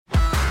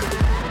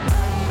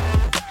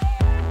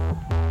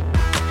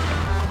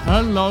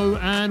Hello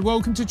and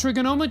welcome to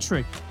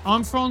Trigonometry.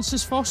 I'm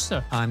Francis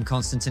Foster. I'm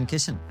Konstantin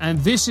Kisin. And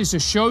this is a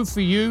show for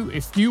you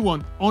if you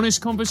want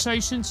honest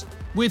conversations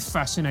with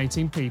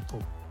fascinating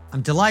people.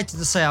 I'm delighted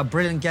to say our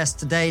brilliant guest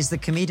today is the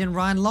comedian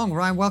Ryan Long.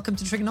 Ryan, welcome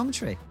to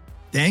Trigonometry.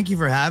 Thank you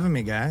for having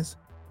me, guys.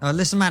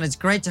 Listen, man, it's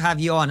great to have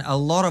you on. A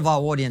lot of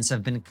our audience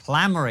have been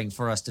clamoring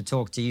for us to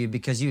talk to you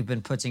because you've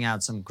been putting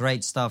out some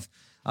great stuff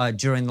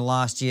during the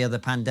last year, the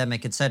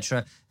pandemic,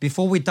 etc.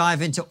 Before we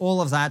dive into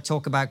all of that,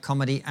 talk about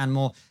comedy and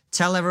more,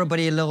 tell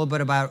everybody a little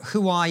bit about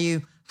who are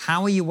you,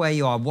 how are you where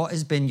you are, what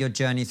has been your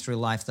journey through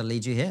life that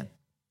leads you here?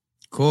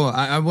 Cool.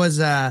 I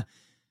was,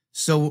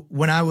 so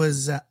when I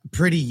was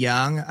pretty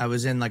young, I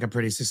was in like a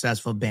pretty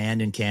successful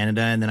band in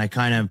Canada. And then I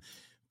kind of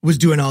was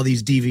doing all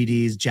these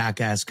DVDs,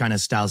 Jackass kind of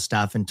style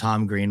stuff. And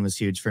Tom Green was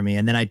huge for me.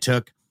 And then I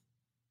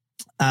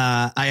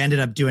ended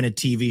up doing a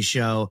TV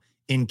show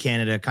in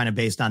Canada kind of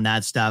based on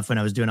that stuff when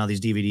I was doing all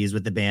these DVDs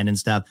with the band and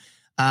stuff.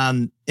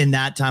 In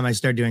that time, I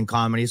started doing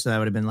comedy. So that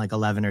would have been like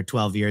 11 or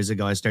 12 years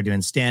ago. I started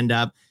doing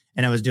stand-up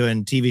and I was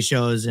doing TV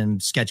shows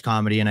and sketch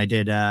comedy. And I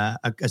did a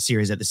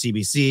series at the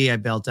CBC. I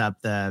built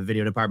up the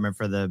video department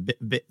for the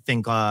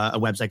a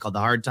website called The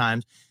Hard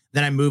Times.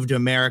 Then I moved to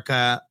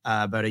America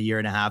about a year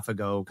and a half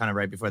ago, kind of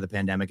right before the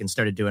pandemic, and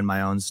started doing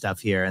my own stuff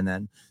here. And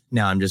then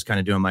now I'm just kind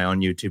of doing my own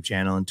YouTube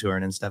channel and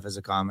touring and stuff as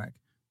a comic.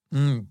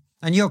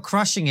 And you're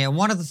crushing it. And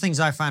one of the things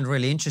I found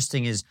really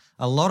interesting is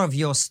a lot of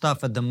your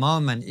stuff at the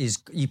moment is,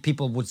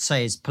 people would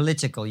say, is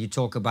political. You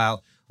talk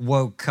about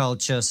woke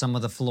culture, some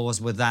of the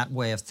flaws with that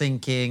way of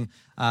thinking.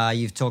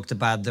 You've talked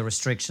about the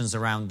restrictions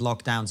around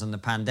lockdowns and the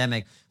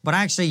pandemic. But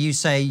actually, you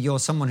say you're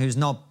someone who's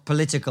not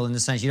political in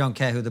the sense you don't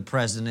care who the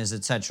president is,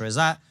 etc. Is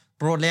that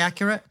broadly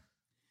accurate?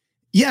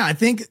 Yeah,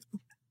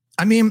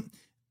 I mean,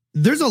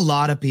 there's a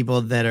lot of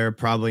people that are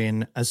probably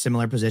in a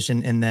similar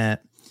position in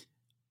that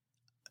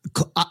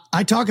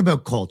I talk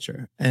about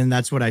culture, and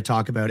that's what I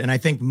talk about. And I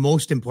think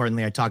most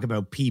importantly, I talk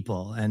about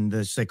people and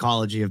the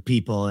psychology of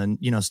people and,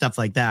 stuff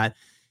like that.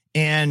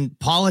 And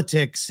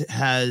politics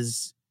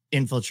has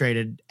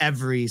infiltrated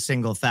every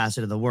single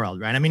facet of the world,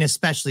 right? I mean,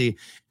 especially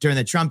during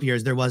the Trump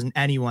years, there wasn't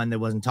anyone that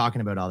wasn't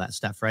talking about all that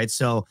stuff, right?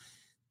 So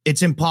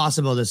it's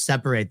impossible to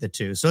separate the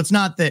two. So it's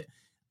not that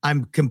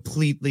I'm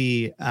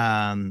completely,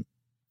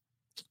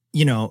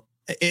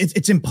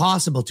 it's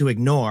impossible to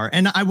ignore.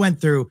 And I went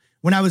through,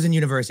 when I was in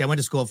university, I went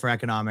to school for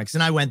economics,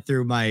 and I went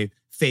through my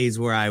phase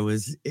where I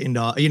was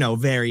into,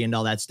 very into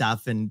all that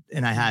stuff, and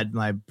I had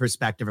my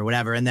perspective or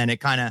whatever. And then it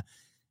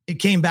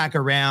came back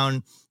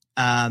around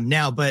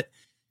now. But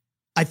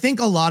I think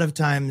a lot of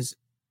times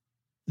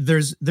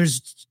there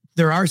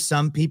are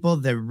some people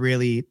that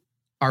really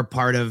are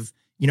part of,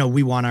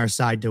 we want our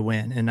side to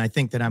win. And I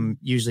think that I'm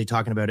usually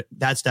talking about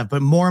that stuff.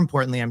 But more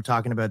importantly, I'm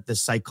talking about the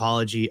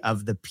psychology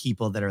of the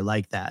people that are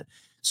like that.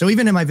 So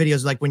even in my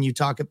videos, like when you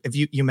talk, if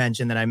you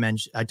mentioned that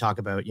I talk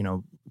about,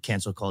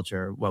 cancel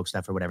culture, woke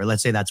stuff or whatever,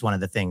 let's say that's one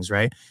of the things,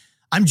 right?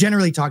 I'm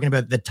generally talking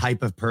about the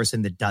type of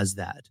person that does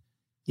that,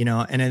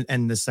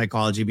 and the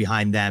psychology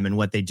behind them and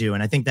what they do.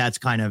 And I think that's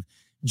kind of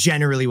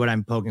generally what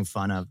I'm poking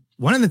fun of.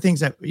 One of the things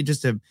that,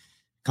 just to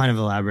kind of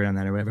elaborate on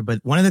that or whatever, but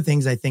one of the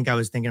things I think I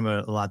was thinking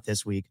about a lot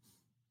this week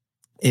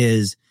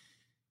is,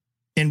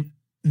 and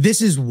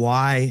this is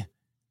why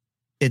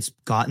it's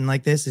gotten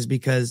like this, is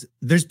because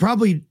there's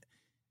probably,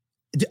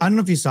 I don't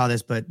know if you saw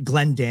this, but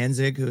Glenn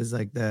Danzig, who is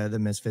like the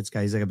Misfits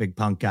guy, he's like a big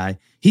punk guy.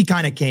 He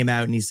kind of came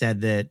out and he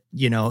said that,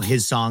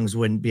 his songs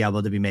wouldn't be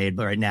able to be made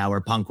right now, or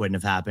punk wouldn't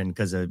have happened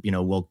because of,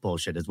 woke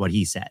bullshit, is what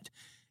he said.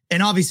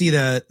 And obviously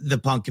the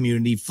punk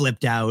community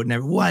flipped out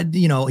and what,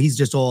 he's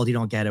just old, he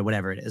don't get it,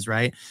 whatever it is,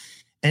 right?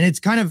 And it's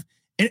kind of,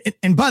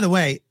 and by the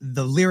way,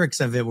 the lyrics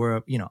of it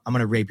were, I'm going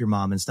to rape your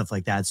mom and stuff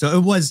like that. So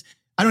it was,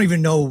 I don't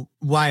even know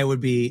why it would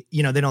be,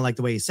 they don't like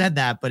the way he said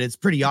that, but it's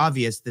pretty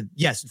obvious that,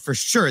 yes, for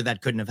sure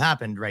that couldn't have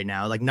happened right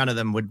now. Like none of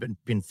them would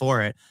have been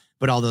for it,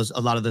 but a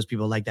lot of those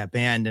people like that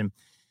band. And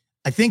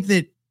I think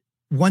that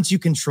once you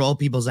control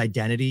people's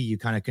identity, you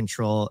kind of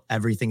control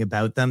everything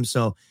about them.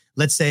 So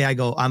let's say I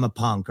go, I'm a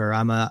punk, or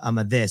I'm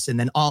a this. And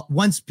then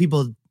once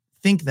people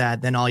think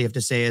that, then all you have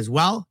to say is,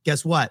 well,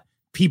 guess what?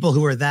 People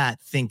who are that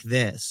think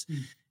this.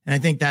 And I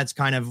think that's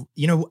kind of,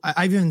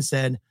 I've even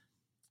said,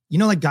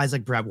 like guys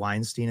like Brett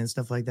Weinstein and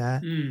stuff like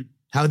that,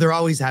 how they're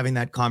always having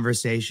that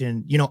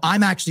conversation.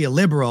 I'm actually a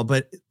liberal,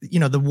 but,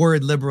 the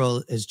word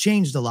liberal has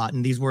changed a lot,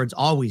 and these words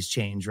always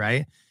change,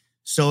 right?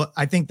 So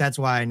I think that's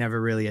why I never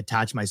really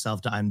attach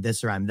myself to I'm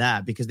this or I'm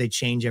that, because they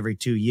change every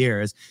 2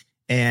 years.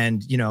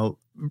 And,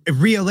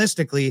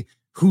 realistically,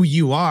 who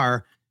you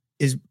are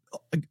is,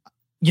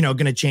 going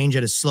to change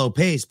at a slow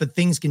pace, but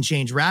things can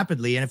change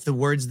rapidly. And if the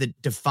words that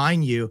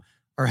define you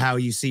are how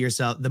you see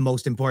yourself, the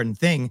most important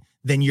thing,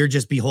 then you're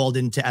just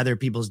beholden to other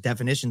people's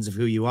definitions of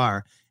who you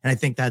are. And I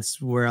think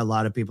that's where a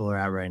lot of people are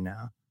at right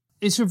now.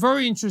 It's a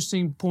very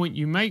interesting point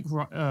you make,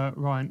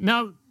 Ryan.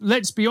 Now,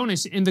 let's be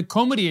honest, in the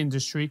comedy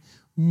industry,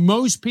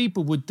 most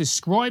people would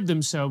describe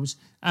themselves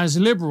as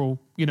liberal,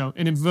 in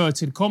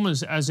inverted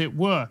commas, as it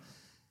were.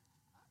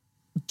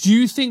 Do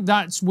you think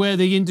that's where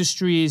the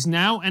industry is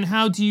now? And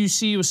how do you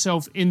see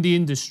yourself in the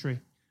industry?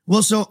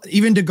 Well, so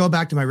even to go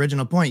back to my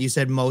original point, you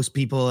said most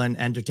people in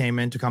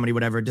entertainment, comedy,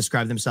 whatever,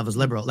 describe themselves as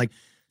liberal. Like,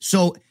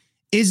 so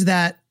is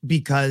that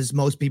because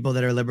most people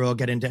that are liberal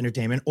get into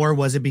entertainment, or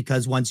was it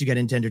because once you get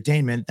into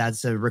entertainment,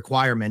 that's a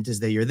requirement,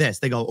 is that you're this?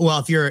 They go, well,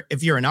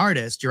 if you're an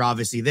artist, you're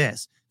obviously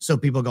this. So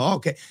people go,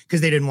 okay,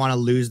 because they didn't want to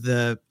lose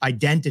the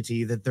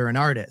identity that they're an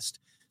artist.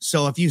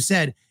 So if you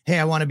said, hey,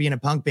 I want to be in a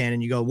punk band,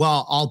 and you go,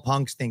 well, all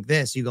punks think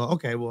this, you go,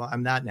 okay, well,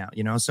 I'm that now,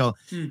 you know? So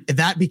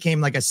that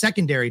became like a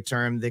secondary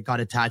term that got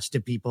attached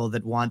to people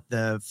that want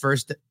the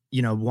first,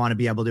 you know, want to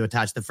be able to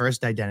attach the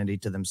first identity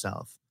to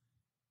themselves.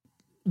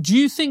 Do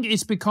you think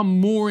it's become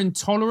more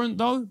intolerant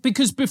though?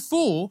 Because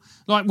before,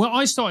 like when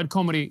I started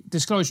Comedy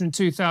Disclosure in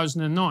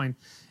 2009,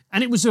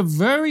 and it was a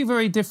very,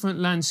 very different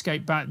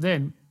landscape back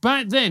then.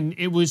 Back then,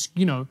 it was,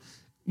 you know,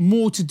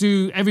 more to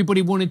do,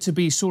 everybody wanted to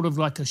be sort of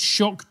like a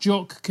shock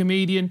jock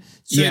comedian.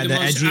 Yeah, the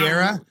edgy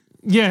era?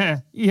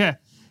 Yeah.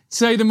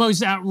 Say the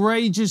most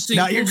outrageous thing.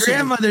 Not your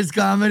grandmother's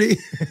comedy.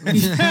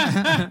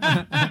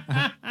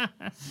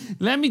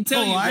 Let me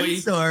tell you. I'm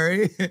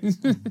sorry.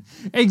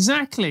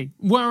 Exactly.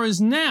 Whereas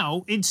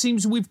now, it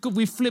seems we've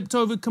flipped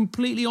over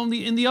completely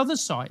in the other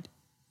side.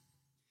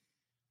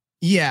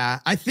 Yeah,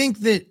 I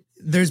think that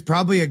there's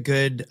probably a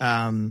good...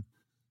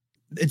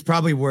 it's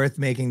probably worth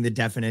making the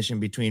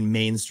definition between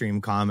mainstream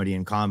comedy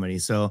and comedy.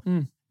 So,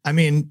 I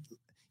mean,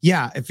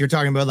 yeah, if you're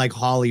talking about like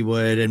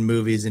Hollywood and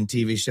movies and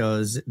TV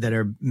shows that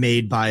are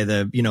made by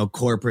the, you know,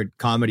 corporate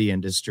comedy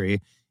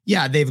industry,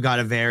 yeah, they've got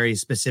a very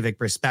specific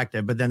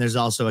perspective. But then there's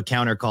also a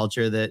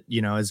counterculture that,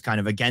 you know, is kind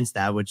of against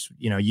that, which,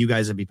 you know, you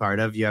guys would be part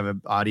of. You have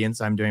an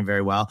audience. I'm doing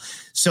very well.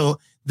 So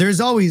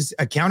there's always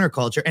a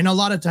counterculture. And a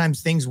lot of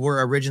times things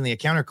were originally a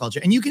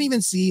counterculture. And you can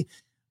even see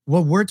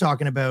what we're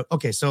talking about.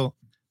 Okay, so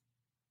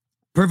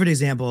perfect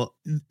example.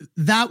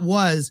 That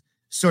was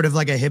sort of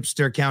like a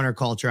hipster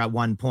counterculture at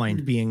one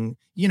point, being,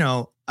 you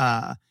know,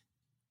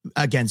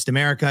 against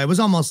America. It was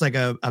almost like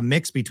a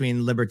mix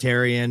between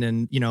libertarian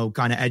and, you know,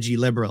 kind of edgy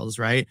liberals,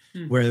 right?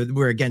 Where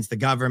we're against the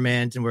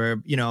government and we're,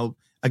 you know,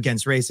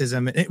 against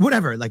racism,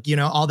 whatever, like, you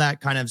know, all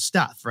that kind of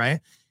stuff, right?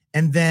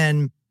 And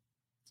then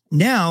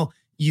now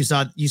you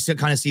kind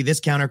of see this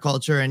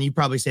counterculture, and you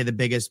probably say the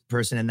biggest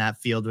person in that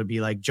field would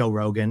be like Joe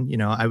Rogan. You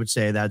know, I would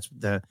say that's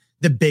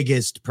the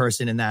biggest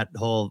person in that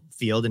whole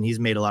field, and he's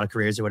made a lot of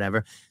careers or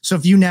whatever. So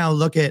if you now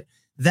look at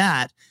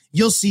that,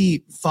 you'll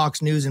see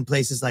Fox News and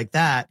places like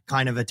that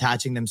kind of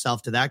attaching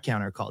themselves to that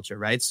counterculture,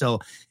 right? So,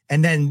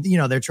 and then, you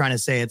know, they're trying to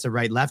say it's a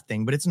right-left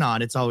thing, but it's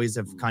not. It's always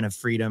a kind of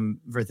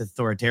freedom versus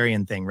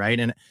authoritarian thing, right?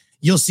 And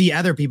you'll see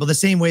other people the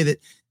same way that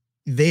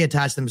they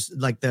attach them,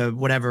 like the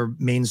whatever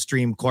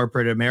mainstream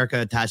corporate America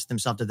attached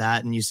themselves to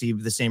that, and you see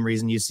the same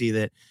reason you see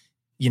that,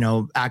 you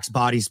know, Axe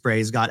body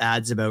sprays got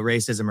ads about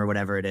racism or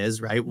whatever it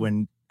is, right?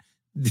 When,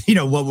 you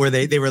know, what were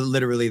they? They were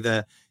literally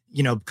the,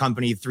 you know,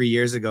 company 3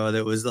 years ago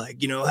that was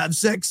like, you know, have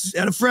sex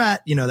at a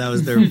frat. You know, that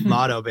was their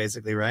motto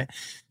basically, right?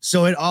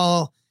 So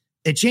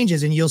it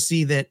changes, and you'll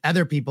see that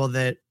other people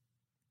that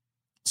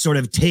sort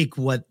of take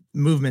what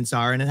movements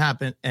are and it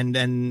happen and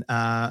then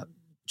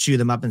chew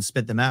them up and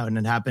spit them out.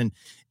 And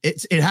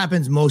it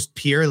happens most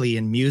purely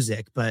in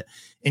music, but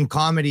in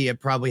comedy, it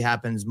probably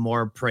happens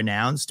more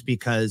pronounced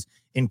because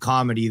in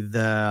comedy,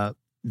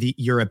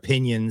 your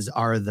opinions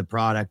are the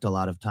product a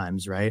lot of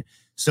times, right?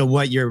 So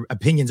what your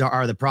opinions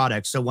are the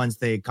product. So once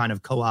they kind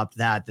of co-opt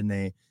that, then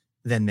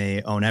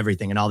they own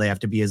everything, and all they have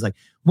to be is like,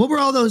 what were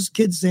all those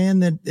kids saying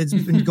that it's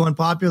been going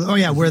popular? Oh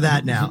yeah, we're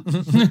that now.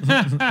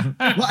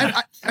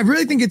 Well, I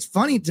really think it's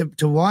funny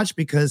to watch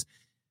because,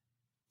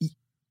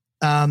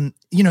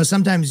 you know,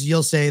 sometimes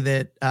you'll say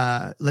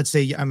that, let's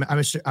say,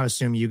 I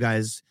assume you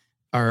guys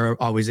are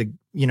always,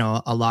 you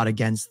know, a lot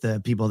against the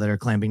people that are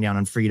clamping down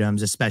on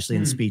freedoms, especially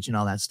in speech and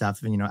all that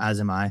stuff. And, you know,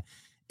 as am I.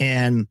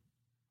 And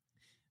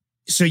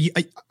so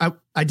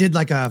I did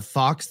like a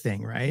Fox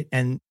thing, right?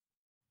 And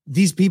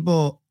these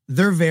people,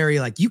 they're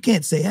very like, you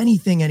can't say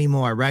anything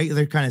anymore, right?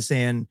 They're kind of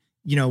saying,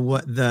 you know,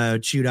 what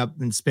the chewed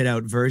up and spit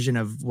out version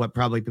of what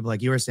probably people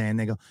like you were saying.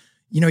 They go,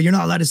 you know, you're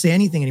not allowed to say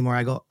anything anymore.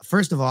 I go,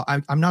 first of all,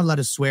 I'm not allowed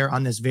to swear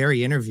on this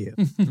very interview.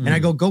 And I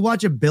go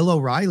watch a Bill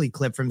O'Reilly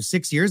clip from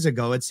 6 years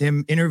ago. It's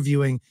him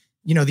interviewing,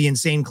 you know, the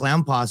Insane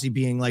Clown Posse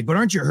being like, but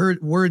aren't your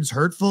words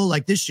hurtful?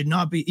 Like, this should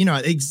not be, you know,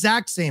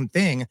 exact same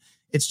thing.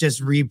 It's just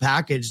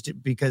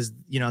repackaged because,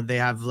 you know, they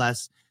have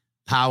less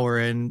power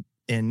in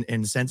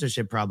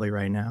censorship probably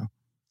right now.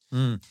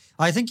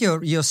 I think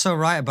you're so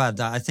right about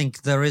that. I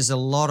think there is a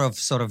lot of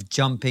sort of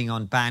jumping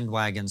on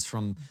bandwagons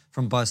from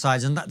both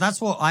sides. And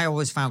that's what I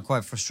always found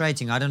quite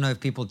frustrating. I don't know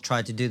if people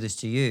try to do this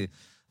to you,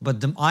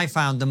 but I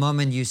found the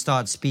moment you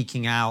start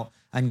speaking out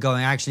and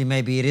going, actually,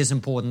 maybe it is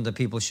important that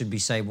people should be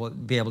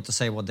able to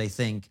say what they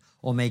think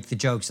or make the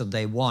jokes that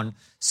they want.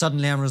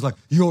 Suddenly everyone's like,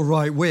 you're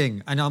right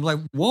wing. And I'm like,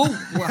 whoa.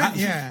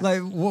 Yeah.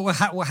 Like,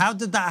 how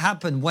did that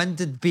happen? When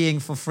did being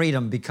for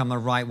freedom become a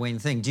right wing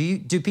thing? Do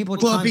people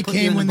try Well, it and put you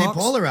became in when the they box?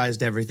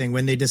 polarized everything,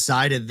 when they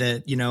decided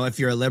that, you know, if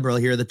you're a liberal,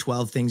 here are the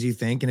 12 things you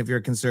think. And if you're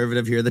a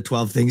conservative, here are the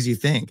 12 things you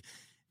think.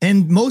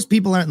 And most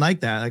people aren't like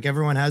that. Like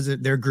everyone has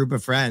their group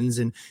of friends,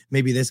 and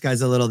maybe this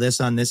guy's a little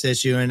this on this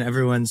issue, and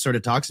everyone sort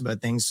of talks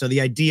about things. So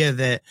the idea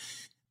that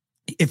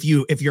if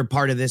you're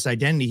part of this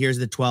identity, here's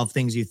the 12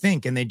 things you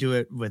think, and they do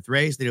it with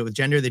race, they do it with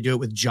gender, they do it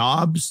with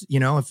jobs.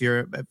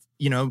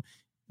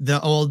 The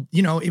old,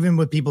 even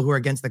with people who are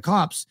against the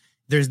cops,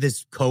 there's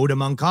this code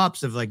among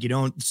cops of like, you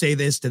don't say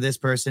this to this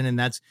person, and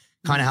that's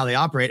kind of how they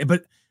operate.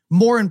 But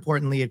more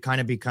importantly, it kind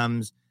of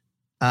becomes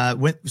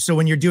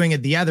when you're doing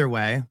it the other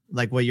way,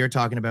 like what you're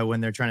talking about when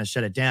they're trying to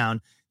shut it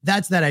down,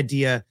 that's that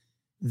idea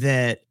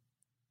that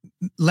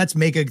let's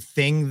make a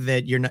thing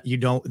that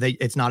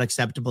it's not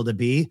acceptable to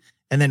be.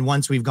 And then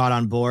once we've got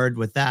on board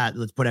with that,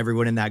 let's put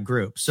everyone in that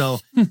group. So,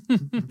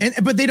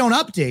 but they don't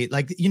update.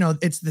 Like,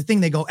 it's the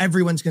thing, they go,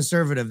 everyone's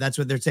conservative. That's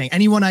what they're saying.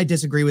 Anyone I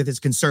disagree with is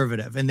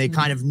conservative. And they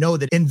kind of know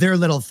that in their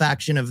little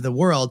faction of the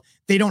world,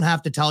 they don't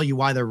have to tell you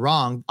why they're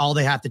wrong. All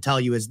they have to tell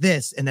you is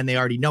this, and then they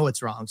already know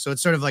it's wrong. So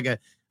it's sort of like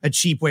a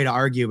cheap way to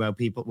argue about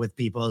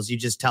people is you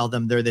just tell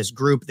them they're this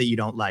group that you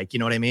don't like. You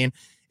know what I mean?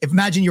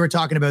 Imagine you were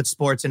talking about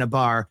sports in a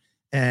bar,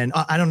 and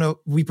I don't know,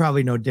 we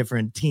probably know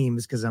different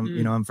teams because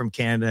I'm from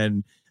Canada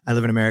and I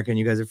live in America and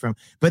you guys are from,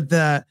 but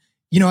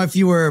if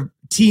you were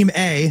team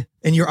A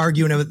and you're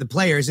arguing with the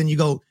players and you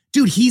go,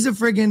 dude, he's a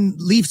friggin'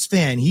 Leafs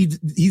fan. He's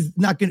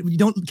not going to, you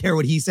don't care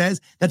what he says.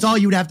 That's all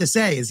you would have to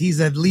say is he's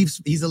a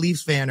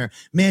Leafs fan or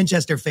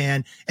Manchester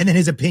fan. And then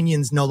his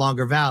opinion's no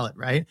longer valid.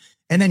 Right.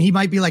 And then he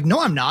might be like, no,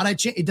 I'm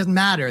not. It doesn't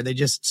matter.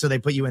 So they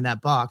put you in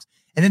that box.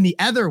 And then the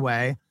other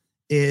way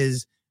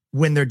is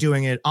when they're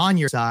doing it on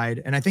your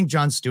side. And I think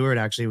Jon Stewart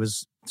actually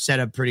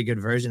said a pretty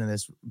good version of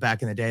this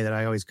back in the day that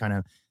I always kind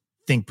of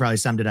think probably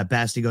summed it up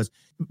best. He goes,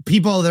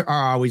 people that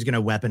are always going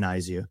to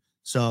weaponize you.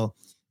 So,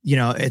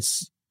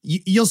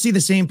 you'll see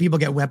the same people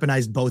get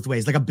weaponized both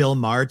ways, like a Bill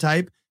Maher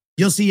type.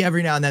 You'll see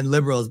every now and then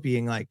liberals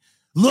being like,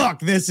 look,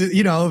 this is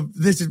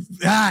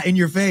in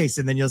your face.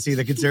 And then you'll see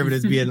the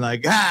conservatives being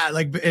like,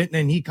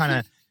 and he kind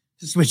of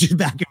switches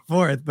back and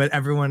forth, but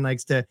everyone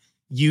likes to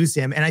use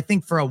him. And I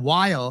think for a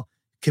while,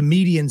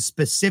 comedians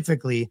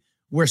specifically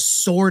were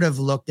sort of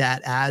looked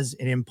at as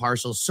an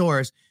impartial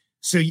source.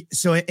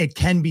 So it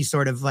can be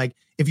sort of like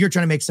if you're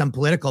trying to make some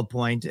political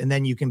point, and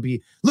then you can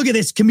be, look at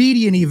this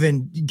comedian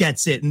even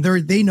gets it, and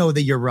they know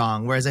that you're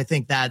wrong. Whereas I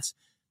think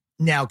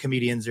now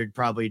comedians are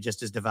probably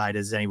just as divided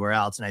as anywhere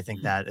else, and I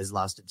think that has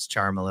lost its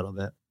charm a little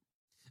bit.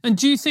 And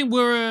do you think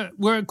we're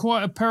at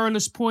quite a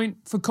perilous point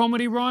for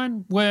comedy,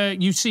 Ryan, where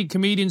you see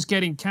comedians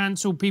getting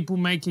cancelled, people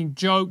making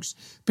jokes,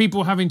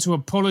 people having to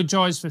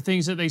apologize for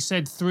things that they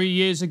said 3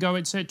 years ago,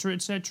 et cetera,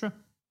 et cetera?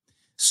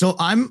 So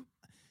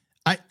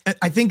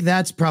I think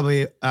that's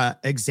probably an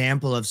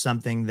example of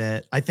something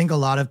that I think a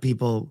lot of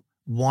people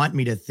want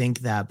me to think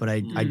that, but I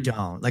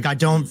don't. Like, I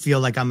don't feel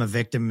like I'm a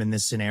victim in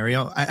this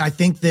scenario. I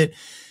think that,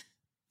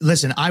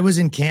 listen, I was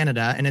in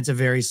Canada and it's a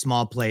very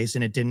small place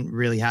and it didn't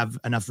really have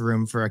enough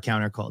room for a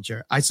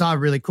counterculture. I saw a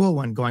really cool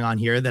one going on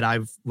here that I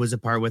was a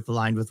part with,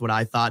 aligned with what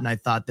I thought. And I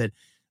thought that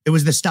it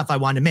was the stuff I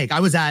wanted to make. I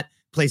was at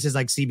places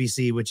like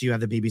CBC, which you have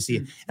the BBC,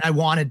 and I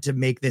wanted to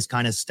make this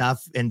kind of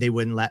stuff and they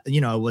wouldn't let,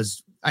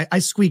 I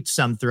squeaked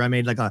some through. I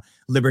made like a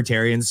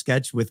libertarian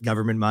sketch with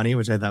government money,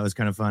 which I thought was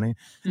kind of funny.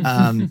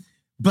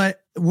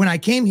 But when I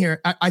came here,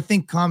 I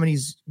think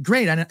comedy's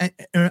great. And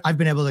I've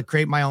been able to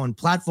create my own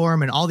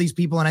platform and all these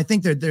people. And I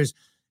think that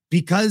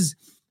because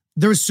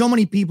there were so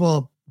many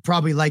people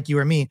probably like you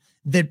or me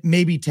that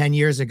maybe 10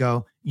 years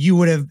ago, you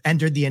would have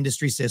entered the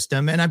industry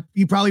system and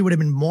you probably would have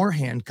been more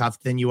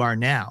handcuffed than you are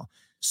now.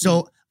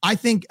 So I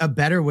think a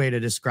better way to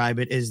describe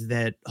it is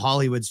that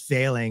Hollywood's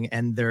failing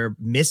and they're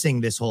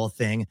missing this whole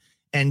thing.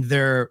 And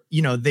they're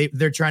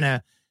trying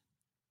to,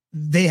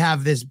 they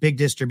have this big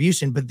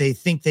distribution, but they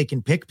think they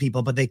can pick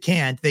people, but they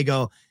can't. They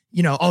go,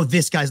 oh,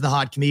 this guy's the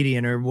hot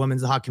comedian or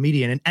woman's the hot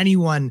comedian. And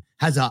anyone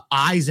has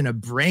eyes and a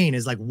brain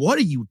is like, what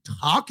are you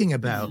talking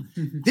about?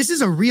 This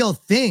is a real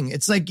thing.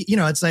 It's like,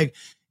 it's like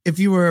if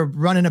you were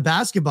running a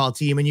basketball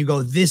team and you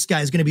go, this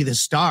guy's going to be the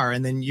star.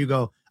 And then you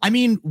go, I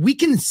mean, we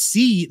can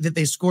see that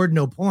they scored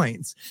no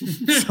points. So,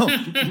 do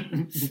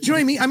you know what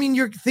I mean? I mean,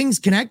 your thing's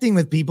connecting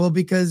with people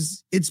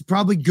because it's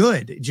probably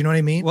good. Do you know what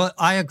I mean? Well,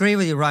 I agree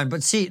with you, Ryan.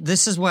 But see,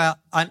 this is where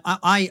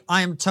I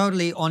am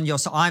totally on your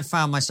side. I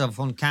found myself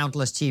on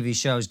countless TV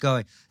shows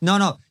going,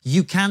 no,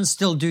 you can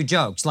still do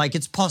jokes. Like,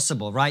 it's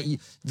possible, right?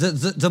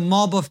 The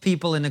mob of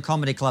people in a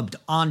comedy club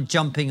aren't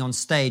jumping on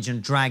stage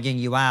and dragging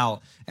you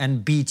out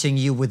and beating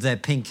you with their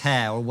pink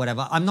hair or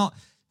whatever. I'm not...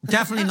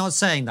 Definitely not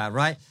saying that,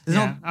 right?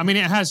 Yeah. I mean,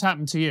 it has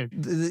happened to you.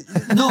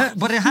 No,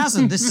 but it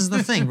hasn't. This is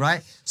the thing,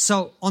 right?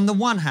 So on the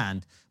one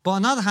hand, but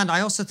on the other hand,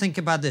 I also think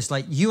about this,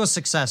 like, you are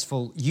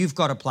successful, you've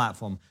got a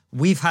platform.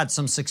 We've had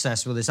some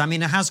success with this. I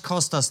mean, it has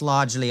cost us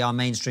largely our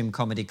mainstream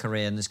comedy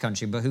career in this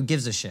country, but who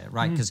gives a shit,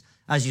 right? Because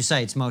as you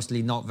say, it's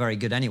mostly not very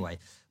good anyway.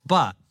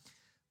 But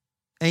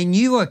a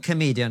newer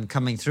comedian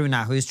coming through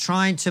now who's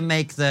trying to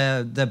make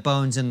their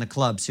bones in the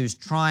clubs, who's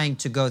trying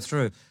to go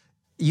through...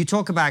 You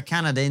talk about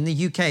Canada. In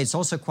the UK, it's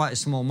also quite a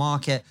small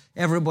market.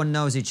 Everyone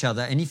knows each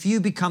other. And if you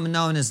become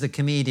known as the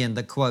comedian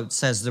that, quote,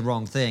 says the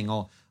wrong thing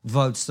or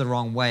votes the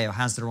wrong way or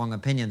has the wrong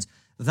opinions,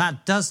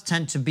 that does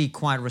tend to be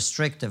quite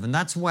restrictive. And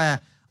that's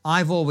where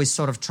I've always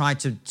sort of tried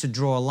to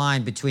draw a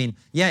line between,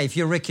 if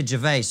you're Ricky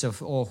Gervais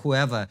or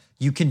whoever,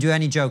 you can do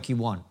any joke you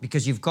want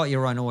because you've got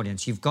your own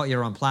audience, you've got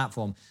your own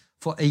platform.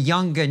 For a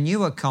younger,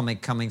 newer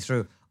comic coming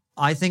through,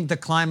 I think the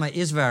climate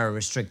is very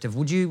restrictive.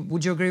 Would you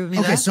agree with me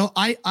there? Okay, so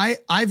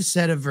I've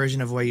said a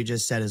version of what you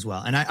just said as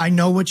well. And I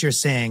know what you're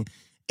saying.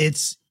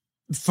 It's,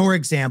 for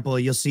example,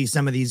 you'll see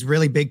some of these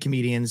really big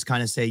comedians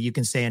kind of say, you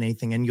can say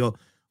anything, and you'll,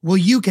 well,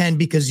 you can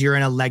because you're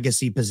in a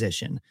legacy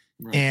position.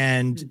 Right.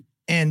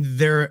 And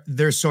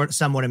they're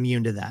somewhat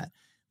immune to that.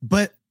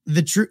 But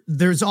the truth,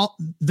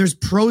 there's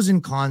pros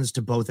and cons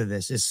to both of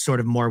this is sort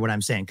of more what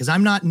I'm saying. Because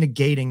I'm not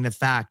negating the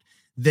fact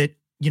that,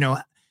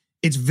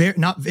 it's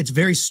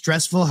very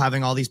stressful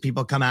having all these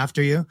people come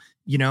after you.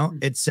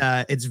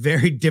 It's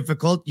very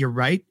difficult. You're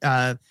right.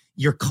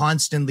 You're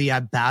constantly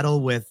at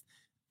battle with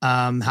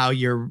how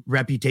your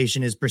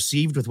reputation is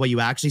perceived with what you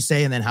actually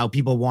say, and then how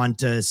people want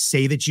to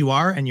say that you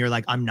are, and you're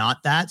like, I'm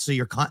not that. So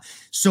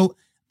so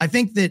I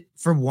think that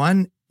for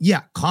one,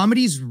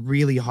 comedy's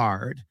really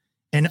hard,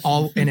 and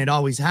it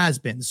always has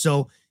been.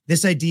 So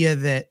this idea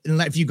that,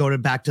 if you go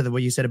back to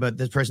what you said about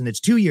this person that's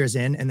 2 years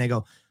in, and they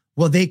go,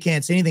 well, they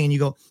can't say anything. And you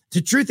go,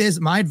 the truth is,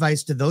 my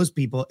advice to those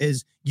people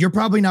is you're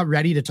probably not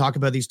ready to talk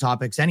about these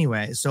topics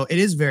anyway. So it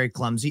is very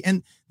clumsy.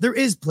 And there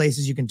is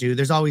places you can do.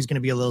 There's always going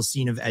to be a little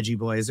scene of Edgy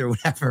Boys or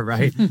whatever,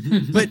 right?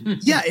 But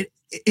it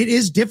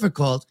is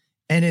difficult.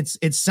 And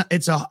it's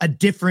a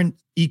different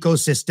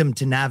ecosystem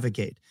to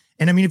navigate.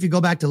 And I mean, if you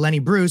go back to Lenny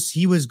Bruce,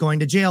 he was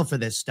going to jail for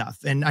this stuff.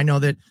 And I know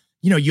that,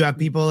 you have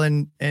people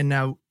in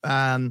the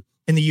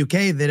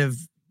UK that have,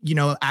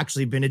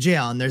 actually been to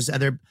jail. And there's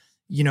other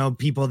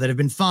people that have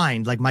been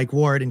fined, like Mike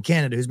Ward in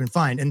Canada, who's been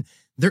fined. And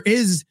there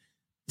is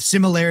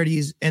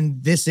similarities,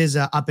 and this is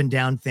a up and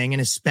down thing.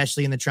 And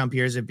especially in the Trump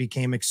years, it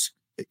became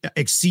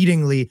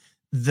exceedingly,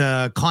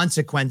 the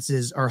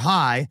consequences are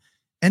high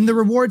and the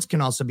rewards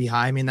can also be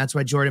high. I mean, that's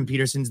why Jordan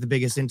Peterson's the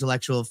biggest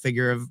intellectual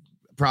figure of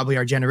probably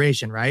our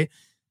generation, right?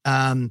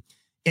 And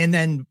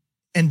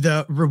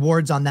the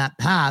rewards on that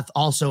path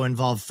also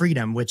involve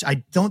freedom, which I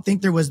don't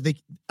think there was the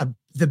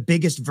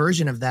biggest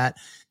version of that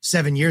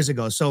 7 years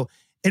ago. So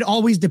it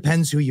always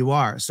depends who you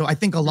are. So I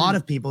think a lot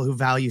of people who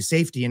value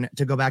safety, and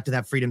to go back to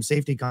that freedom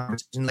safety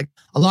conversation, like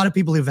a lot of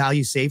people who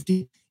value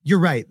safety, you're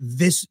right.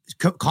 This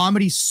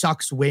comedy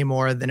sucks way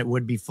more than it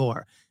would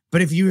before.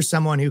 But if you're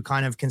someone who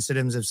kind of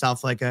considers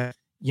himself like a,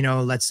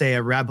 let's say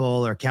a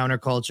rebel or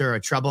counterculture or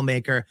a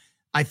troublemaker,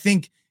 I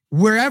think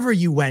wherever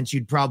you went,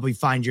 you'd probably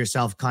find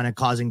yourself kind of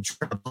causing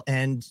trouble.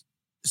 And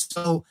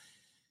so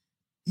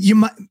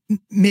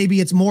maybe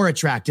it's more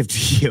attractive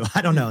to you.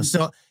 I don't know.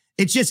 So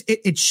it's just,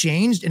 it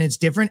changed and it's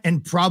different,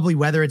 and probably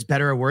whether it's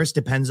better or worse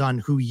depends on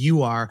who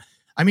you are.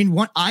 I mean,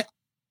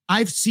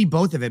 I see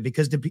both of it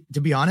because to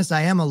be honest,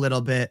 I am a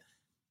little bit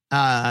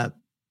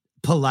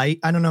polite.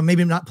 I don't know,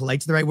 maybe I'm not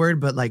polite's the right word,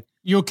 but like,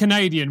 you're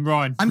Canadian,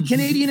 Ryan. I'm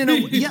Canadian in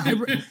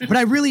a but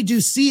I really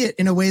do see it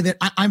in a way that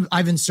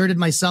I've inserted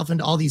myself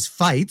into all these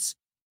fights,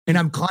 and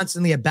I'm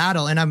constantly at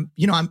battle, and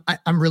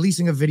I'm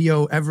releasing a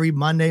video every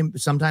Monday,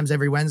 sometimes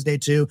every Wednesday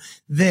too,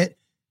 that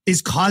is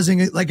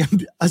causing like a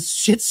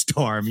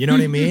shitstorm. You know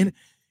what I mean?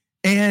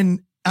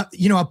 And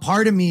a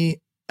part of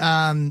me,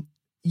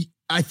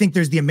 I think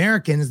there's the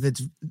Americans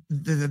that's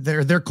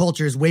their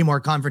culture is way more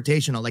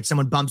confrontational. Like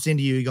someone bumps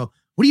into you, you go,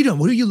 "What are you doing?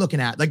 What are you looking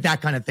at?" Like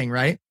that kind of thing,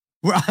 right?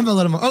 Where I'm a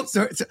little more,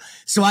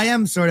 so I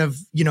am sort of,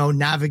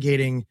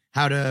 navigating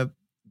how to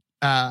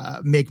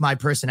make my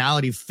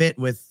personality fit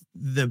with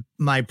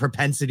my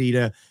propensity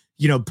to,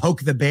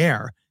 poke the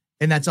bear.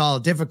 And that's all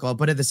difficult.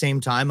 But at the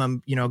same time,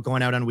 I'm,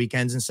 going out on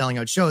weekends and selling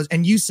out shows.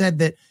 And you said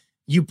that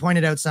you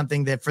pointed out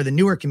something that for the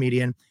newer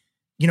comedian,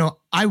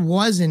 I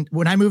wasn't,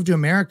 when I moved to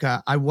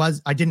America,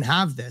 I didn't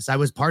have this. I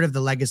was part of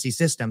the legacy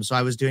system. So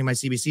I was doing my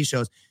CBC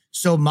shows.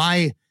 So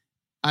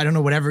I don't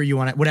know,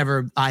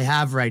 whatever I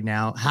have right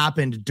now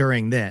happened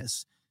during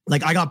this.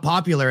 Like I got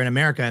popular in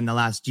America in the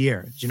last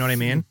year. Do you know what I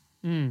mean?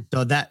 Mm.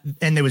 So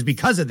and it was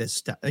because of this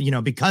stuff,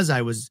 because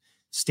I was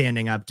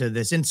standing up to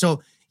this. And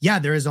so,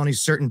 there is only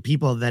certain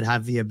people that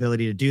have the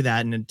ability to do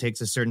that. And it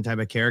takes a certain type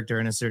of character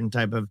and a certain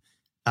type of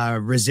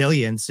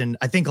resilience. And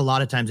I think a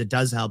lot of times it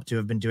does help to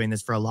have been doing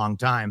this for a long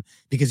time,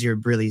 because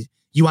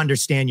you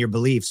understand your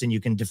beliefs and you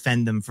can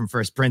defend them from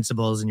first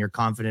principles, and you're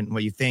confident in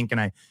what you think.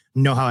 And I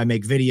know how I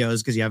make videos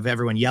because you have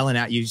everyone yelling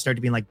at you. You start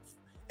to be like,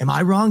 am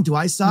I wrong? Do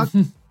I suck?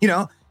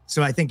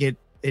 So I think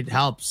it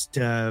helps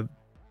to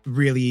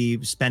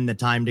really spend the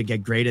time to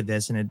get great at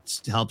this. And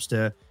it helps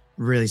to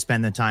really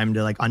spend the time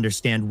to like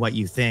understand what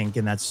you think.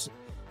 And that's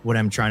what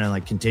I'm trying to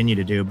like continue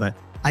to do. But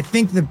I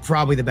think that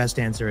probably the best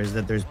answer is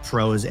that there's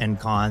pros and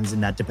cons,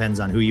 and that depends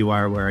on who you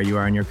are, where you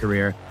are in your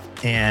career,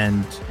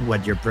 and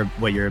what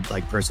your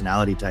like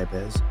personality type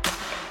is.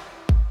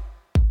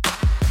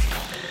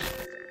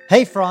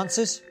 Hey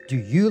Francis, do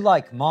you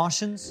like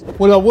Martians?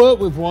 Well, I work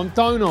with one,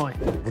 don't I?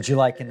 Would you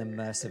like an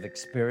immersive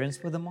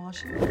experience with a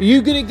Martian? Are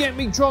you going to get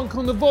me drunk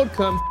on the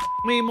vodka and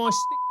me in my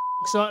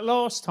stick like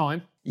last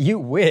time? You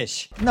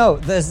wish. No,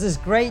 there's this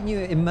great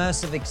new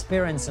immersive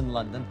experience in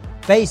London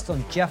based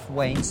on Jeff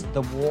Wayne's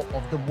The War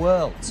of the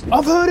Worlds.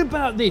 I've heard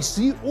about this.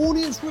 The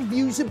audience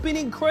reviews have been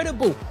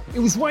incredible. It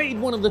was rated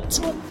one of the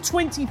top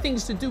 20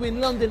 things to do in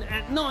London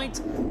at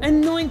night,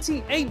 and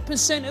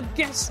 98% of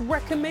guests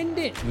recommend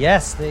it.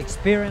 Yes, the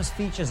experience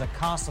features a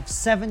cast of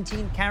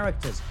 17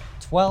 characters,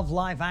 12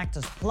 live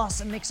actors,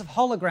 plus a mix of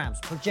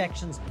holograms,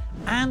 projections,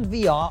 and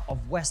VR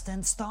of West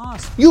End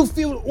stars. You'll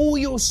feel all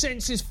your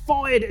senses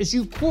fired as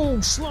you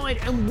crawl, slide,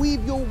 and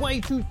weave your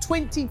way through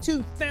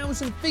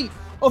 22,000 feet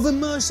of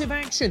immersive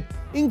action,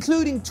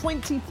 including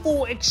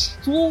 24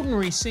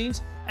 extraordinary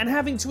scenes and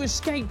having to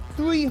escape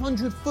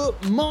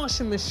 300-foot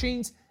Martian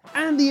machines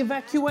and the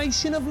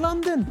evacuation of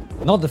London.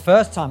 Not the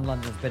first time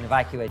London's been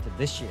evacuated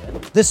this year.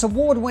 This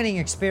award-winning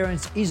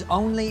experience is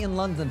only in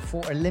London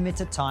for a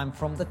limited time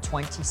from the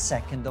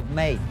 22nd of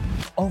May.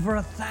 Over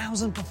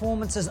 1,000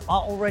 performances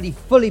are already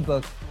fully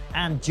booked,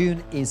 and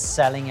June is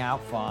selling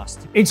out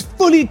fast. It's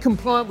fully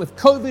compliant with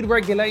COVID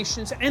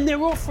regulations, and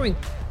they're offering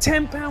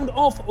 £10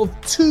 off of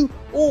 2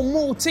 or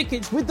more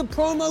tickets with the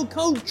promo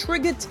code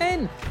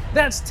TRIGGER10.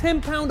 That's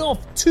 £10 off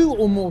 2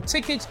 or more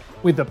tickets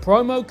with the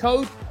promo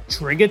code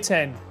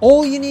TRIGGER10.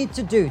 All you need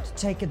to do to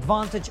take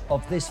advantage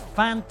of this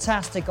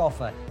fantastic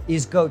offer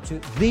is go to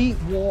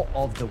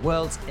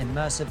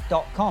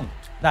thewaroftheworldsimmersive.com.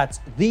 That's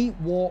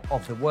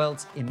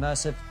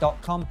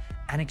thewaroftheworldsimmersive.com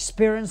and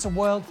experience a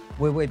world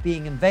where we're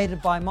being invaded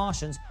by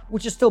Martians,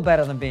 which is still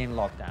better than being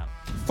locked down.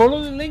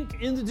 Follow the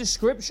link in the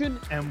description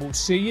and we'll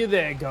see you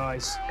there,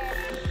 guys.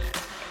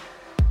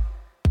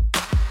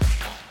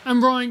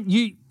 And Ryan,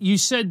 you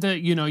said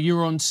that, you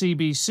were on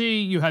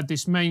CBC, you had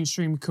this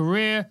mainstream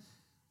career.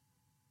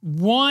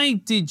 Why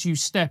did you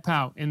step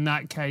out in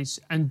that case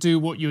and do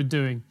what you're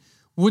doing?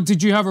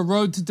 Did you have a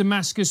road to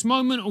Damascus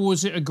moment, or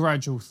was it a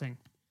gradual thing?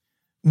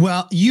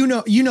 Well, you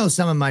know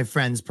some of my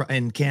friends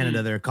in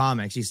Canada that are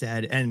comics, you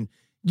said, and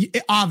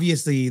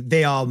obviously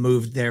they all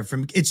moved there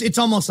from, it's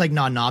almost like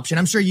not an option.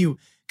 I'm sure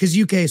because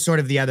UK is sort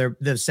of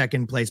the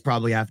second place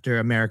probably after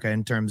America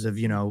in terms of,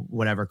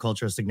 whatever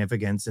cultural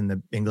significance in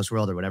the English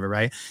world or whatever,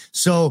 right?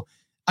 So,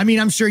 I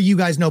mean, I'm sure you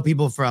guys know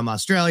people from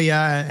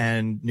Australia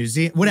and New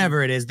Zealand,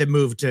 whatever it is, that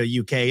moved to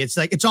UK. It's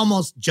like, it's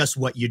almost just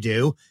what you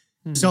do.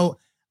 So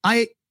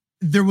and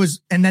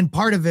then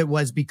part of it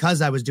was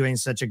because I was doing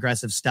such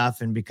aggressive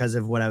stuff and because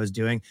of what I was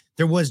doing,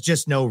 there was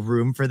just no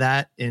room for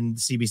that in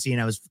CBC,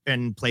 and I was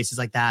in places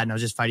like that, and I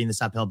was just fighting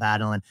this uphill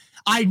battle. And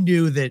I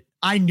knew that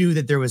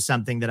there was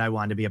something that I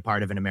wanted to be a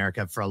part of in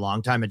America for a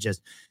long time.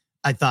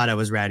 I thought I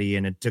was ready,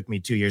 and it took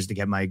me 2 years to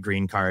get my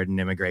green card and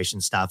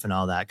immigration stuff and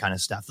all that kind of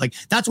stuff. Like,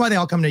 that's why they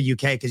all come to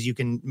UK, because you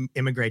can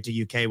immigrate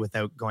to UK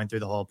without going through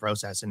the whole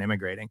process and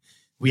immigrating.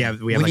 We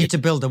need to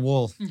build a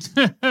wall.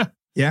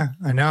 Yeah,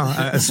 I know.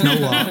 A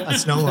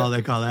snow wall,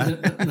 they call that.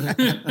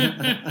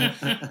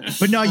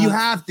 But no, you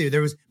have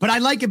to. But I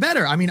like it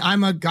better. I mean,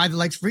 I'm a guy that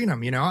likes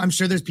freedom, I'm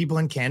sure there's people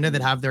in Canada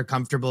that have their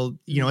comfortable,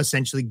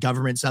 essentially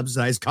government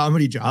subsidized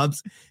comedy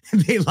jobs.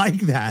 And they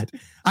like that.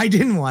 I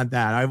didn't want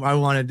that. I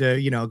wanted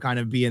to, kind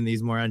of be in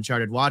these more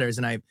uncharted waters.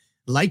 And I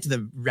liked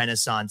the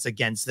renaissance I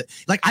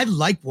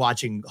like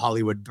watching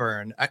Hollywood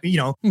burn,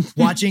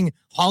 watching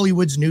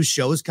Hollywood's new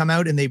shows come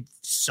out and they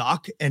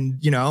suck.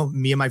 And,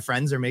 me and my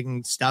friends are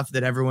making stuff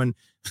that everyone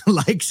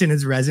likes and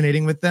is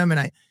resonating with them. And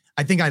I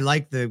think I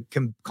like the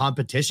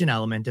competition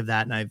element of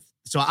that. And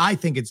so I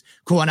think it's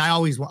cool. And I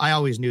always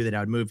knew that I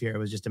would move here. It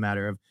was just a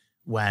matter of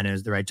when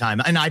is the right time.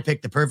 And I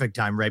picked the perfect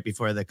time right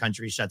before the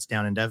country shuts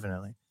down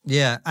indefinitely.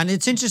 Yeah. And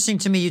it's interesting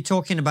to me you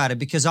talking about it,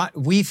 because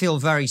we feel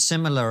very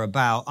similar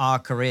about our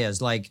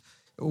careers. Like,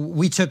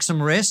 we took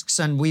some risks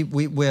and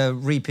we're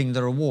reaping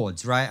the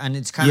rewards, right? And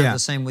it's kind of the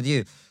same with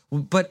you.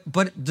 But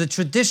the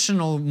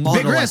traditional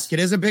model... Big risk. It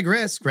is a big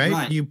risk,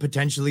 right? You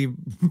potentially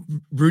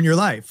ruin your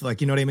life.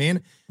 Like, you know what I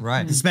mean?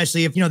 Right.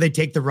 Especially if, they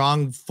take the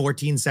wrong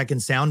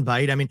 14-second sound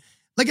bite. I mean,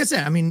 like I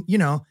said,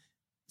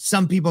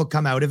 some people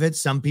come out of it,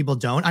 some people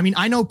don't. I mean,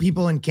 I know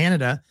people in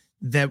Canada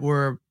that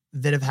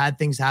have had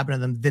things happen to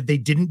them that they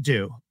didn't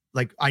do.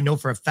 Like, I know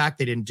for a fact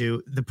they didn't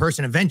do. The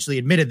person eventually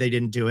admitted they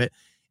didn't do it.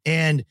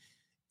 And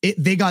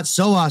they got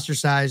so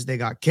ostracized. They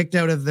got kicked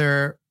out of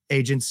their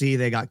agency.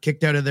 They got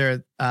kicked out of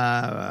their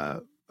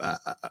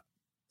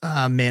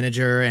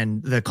manager,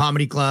 and the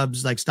comedy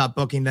clubs stopped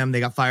booking them.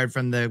 They got fired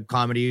from the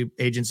comedy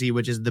agency,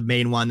 which is the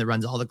main one that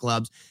runs all the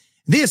clubs.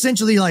 They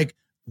essentially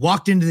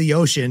walked into the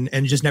ocean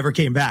and just never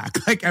came back.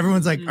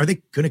 Everyone's like, are they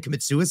going to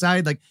commit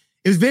suicide? It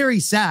was very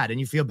sad, and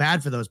you feel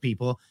bad for those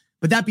people.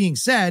 But that being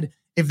said,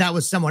 if that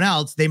was someone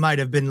else, they might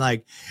have been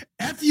like,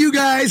 F you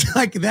guys,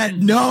 that,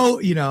 no,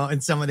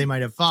 and they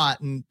might have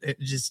fought, and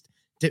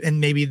and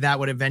maybe that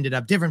would have ended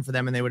up different for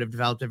them, and they would have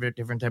developed a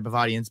different type of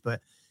audience. But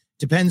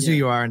depends who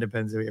you are and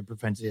depends what your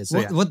propensity is.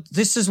 So,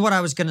 this is what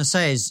I was going to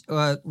say is,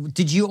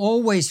 did you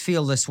always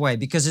feel this way?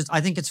 Because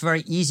I think it's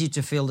very easy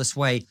to feel this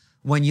way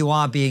when you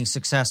are being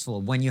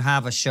successful, when you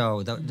have a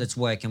show that's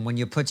working, when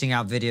you're putting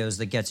out videos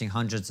that are getting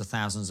hundreds of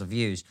thousands of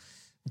views.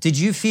 Did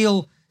you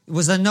feel,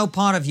 was there no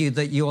part of you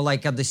that you were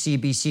at the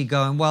CBC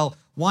going, well,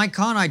 why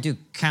can't I do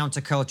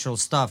countercultural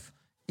stuff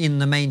in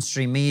the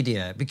mainstream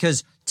media?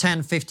 Because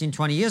 10, 15,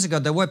 20 years ago,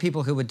 there were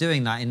people who were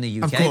doing that in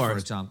the UK, for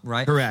example,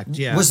 right? Correct,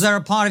 yeah. Was there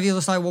a part of you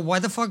that's like, well, why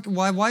the fuck,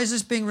 why is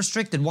this being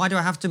restricted? Why do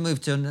I have to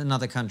move to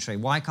another country?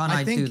 Why can't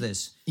I do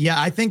this? Yeah,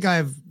 I think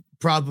I've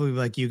probably,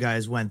 like you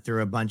guys, went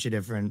through a bunch of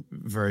different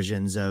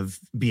versions of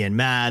being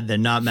mad,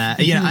 then not mad.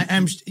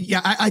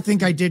 I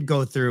think I did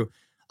go through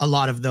a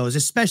lot of those,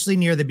 especially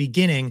near the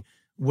beginning,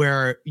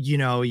 where, you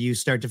know, you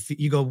start to,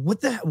 you go,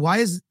 why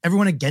is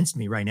everyone against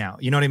me right now?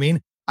 You know what I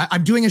mean?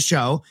 I'm doing a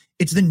show.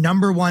 It's the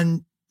number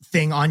one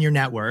thing on your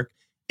network,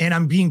 and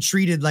I'm being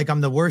treated like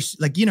I'm the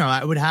worst. Like, you know,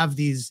 I would have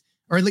these,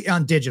 or at least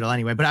on digital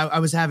anyway, but I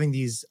was having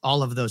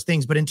all of those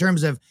things. But in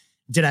terms of,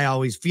 did I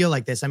always feel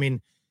like this? I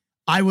mean,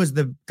 I was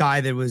the guy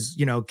that was,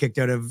 you know, kicked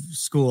out of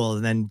school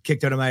and then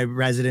kicked out of my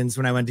residence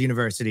when I went to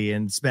university,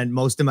 and spent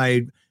most of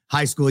my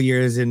high school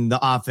years in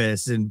the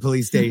office and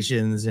police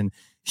stations. And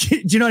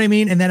do you know what I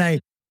mean? And then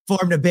I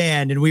formed a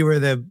band, and we were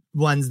the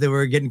ones that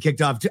were getting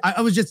kicked off.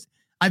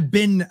 I've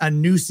been a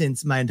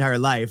nuisance my entire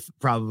life,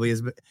 probably.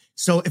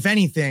 So if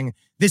anything,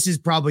 this is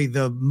probably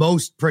the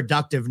most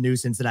productive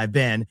nuisance that I've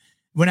been.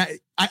 When I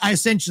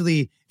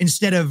essentially,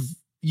 instead of,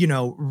 you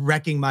know,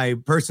 wrecking my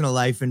personal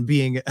life and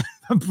being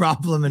a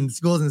problem in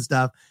schools and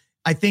stuff,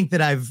 I think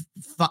that I've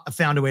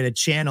found a way to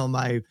channel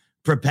my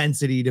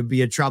propensity to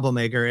be a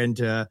troublemaker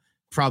into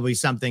probably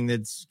something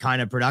that's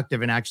kind of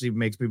productive and actually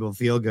makes people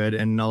feel good.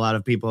 And a lot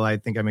of people, I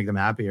think I make them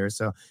happier.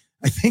 So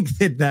I think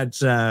that's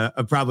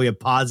probably a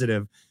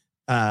positive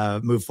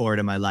move forward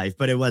in my life,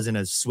 but it wasn't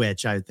a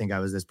switch. I think I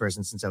was this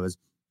person since I was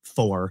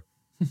 4.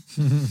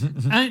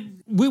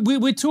 And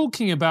we're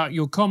talking about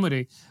your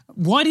comedy.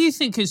 Why do you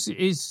think it's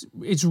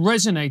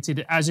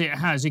resonated as it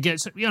has? It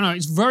gets, you know,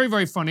 it's very,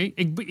 very funny.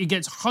 It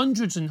gets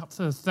hundreds and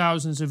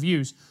thousands of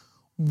views.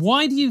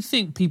 Why do you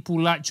think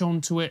people latch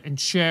onto it and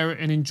share it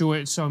and enjoy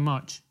it so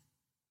much?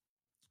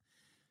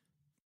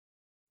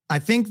 I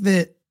think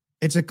that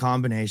it's a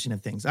combination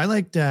of things. I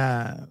liked, you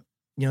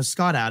know,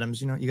 Scott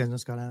Adams. You guys know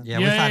Scott Adams? Yeah,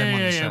 we've had him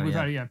on the show. We've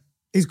had it.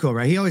 He's cool,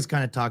 right? He always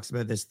kind of talks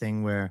about this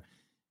thing where,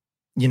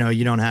 you know,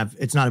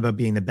 it's not about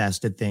being the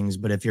best at things,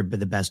 but if you're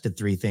the best at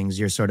 3 things,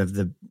 you're sort of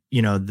the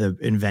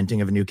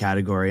inventing of a new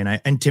category.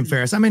 And Tim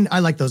Ferriss, I mean, I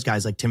like those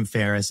guys like Tim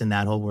Ferriss and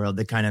that whole world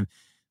that kind of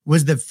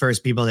was the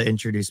first people that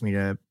introduced me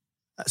to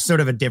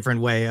sort of a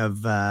different way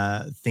of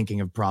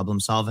thinking of problem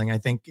solving, I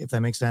think, if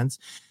that makes sense.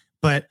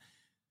 But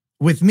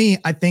with me,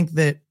 I think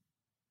that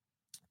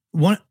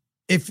I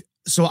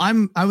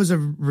was a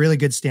really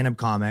good stand-up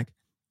comic,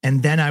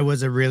 and then I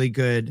was a really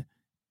good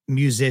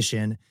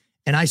musician.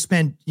 And I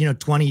spent,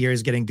 20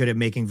 years getting good at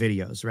making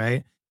videos,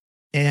 right?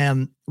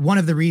 And one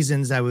of the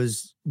reasons I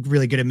was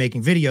really good at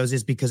making videos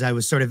is because I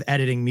was sort of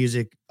editing these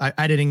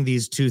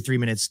 2-3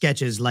 minute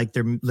sketches like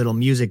they're little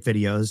music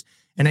videos.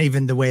 And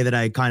even the way that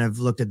I kind of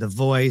looked at the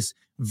voice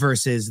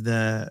versus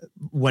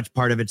what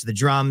part of it's the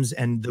drums,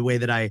 and the way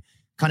that I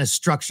kind of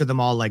structure them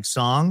all like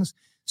songs.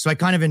 So I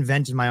kind of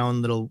invented my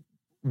own little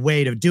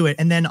way to do it.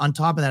 And then on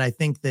top of that, I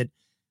think that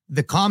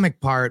the comic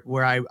part,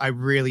 where I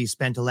really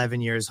spent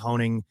 11 years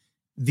honing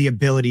the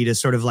ability to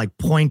sort of like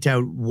point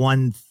out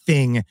one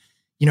thing,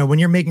 when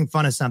you're making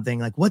fun of something,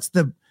 like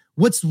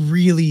what's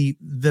really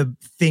the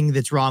thing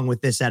that's wrong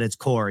with this at its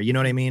core? You know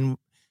what I mean?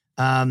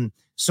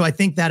 So I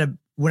think that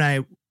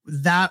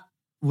that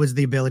was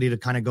the ability to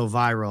kind of go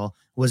viral,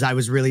 was I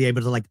was really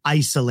able to like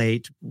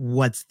isolate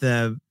what's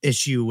the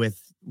issue with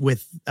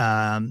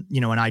an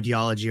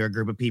ideology or a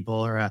group of people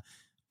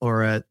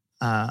or a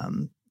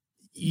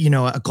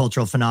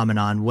cultural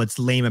phenomenon, what's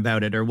lame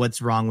about it or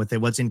what's wrong with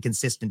it, what's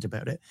inconsistent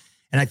about it.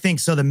 And I think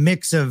so the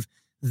mix of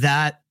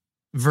that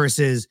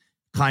versus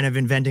kind of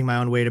inventing my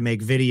own way to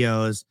make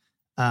videos,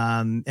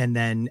 and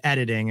then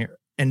editing,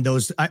 and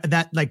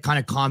that like kind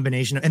of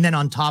combination. And then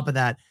on top of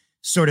that,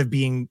 sort of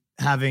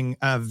having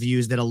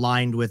views that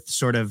aligned with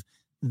sort of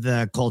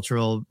the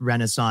cultural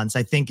renaissance.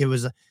 I think it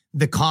was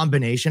the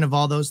combination of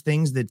all those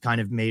things that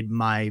kind of made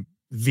my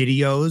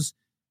videos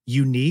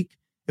unique.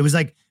 It was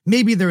like,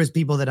 maybe there was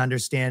people that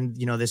understand,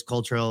 this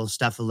cultural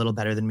stuff a little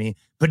better than me,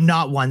 but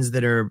not ones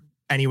that are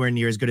anywhere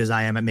near as good as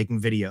I am at making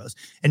videos.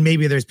 And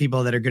maybe there's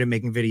people that are good at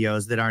making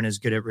videos that aren't as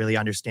good at really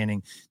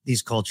understanding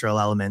these cultural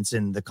elements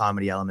and the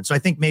comedy elements. So I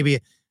think maybe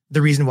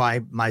the reason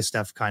why my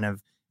stuff kind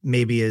of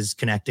maybe is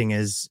connecting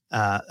is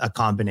a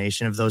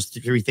combination of those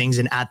 3 things.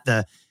 And at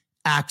the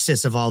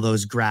axis of all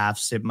those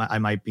graphs, I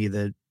might be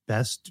the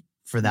best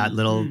for that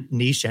little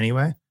niche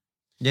anyway.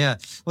 Yeah,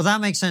 well,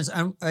 that makes sense.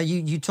 And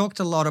you talked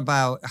a lot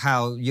about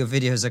how your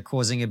videos are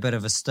causing a bit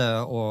of a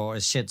stir or a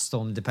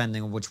shitstorm,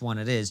 depending on which one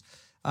it is.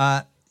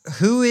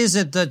 Who is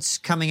it that's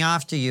coming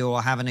after you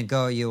or having a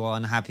go at you or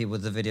unhappy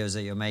with the videos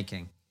that you're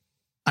making?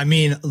 I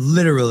mean,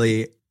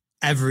 literally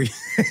everyone.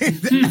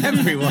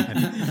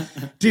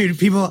 Dude,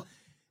 people,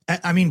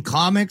 I mean,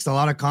 comics, a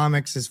lot of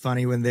comics is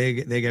funny when they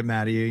get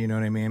mad at you, you know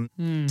what I mean?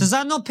 Does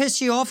that not piss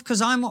you off? Because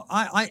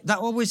that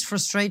always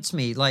frustrates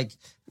me, like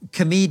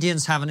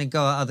comedians having a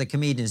go at other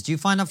comedians. Do you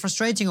find that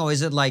frustrating, or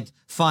is it like,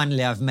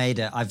 finally, I've made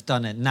it, I've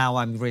done it, now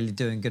I'm really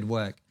doing good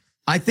work?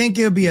 I think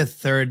it would be a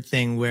third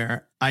thing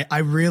where I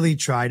really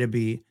try to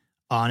be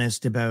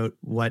honest about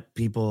what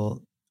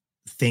people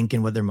think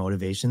and what their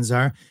motivations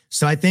are.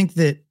 So I think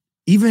that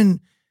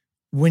even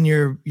when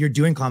you're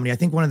doing comedy, I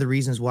think one of the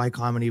reasons why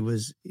comedy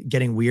was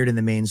getting weird in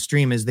the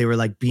mainstream is they were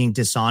like being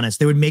dishonest.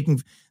 They would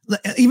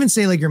even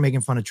say like you're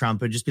making fun of Trump,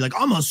 but just be like,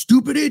 I'm a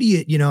stupid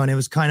idiot, you know? And it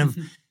was kind of,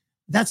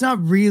 that's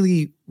not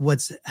really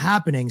what's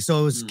happening.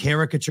 So it was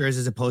caricatures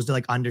as opposed to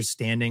like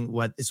understanding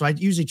so I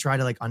usually try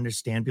to like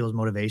understand people's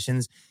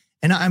motivations.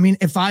 And I mean,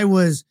 if I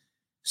was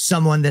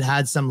someone that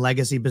had some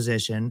legacy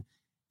position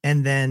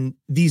and then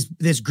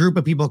this group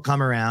of people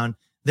come around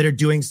that are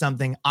doing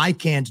something I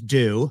can't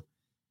do,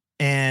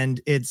 and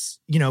it's,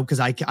 you know,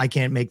 because I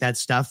can't make that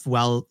stuff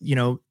while, you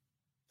know,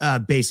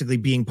 basically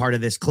being part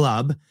of this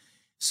club.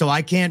 So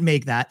I can't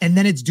make that. And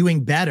then it's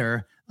doing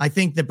better. I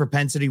think the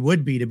propensity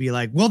would be to be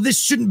like, well, this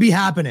shouldn't be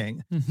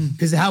happening.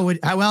 Because how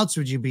else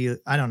would you be?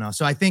 I don't know.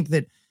 So I think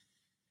that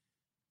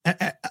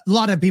a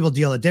lot of people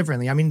deal it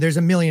differently. I mean, there's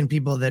a million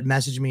people that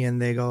message me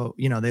and they go,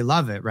 you know, they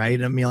love it,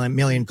 right? A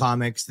million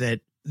comics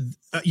that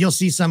you'll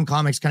see some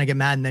comics kind of get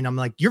mad. And then I'm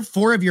like,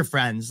 4 of your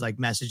friends like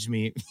messaged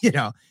me, you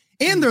know,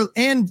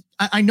 and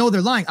I know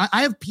they're lying.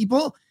 I have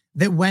people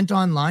that went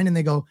online and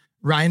they go,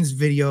 Ryan's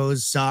videos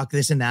suck,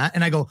 this and that.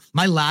 And I go,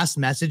 my last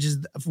message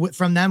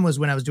from them was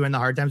when I was doing the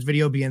Hard Times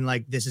video being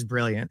like, this is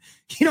brilliant.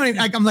 You know what I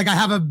mean? Like, I'm like, I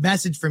have a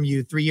message from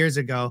you 3 years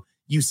ago,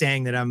 you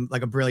saying that I'm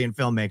like a brilliant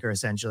filmmaker,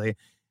 essentially.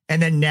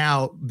 And then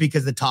now,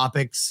 because the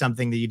topic's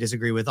something that you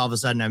disagree with, all of a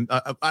sudden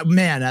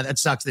man, that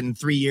sucks that in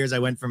 3 years I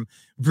went from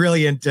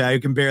brilliant to I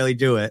can barely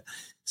do it.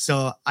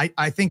 So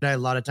I think that a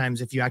lot of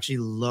times if you actually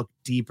look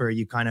deeper,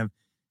 you kind of,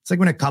 it's like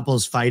when a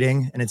couple's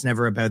fighting and it's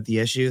never about the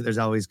issue. There's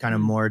always kind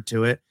of more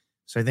to it.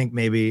 So I think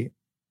maybe,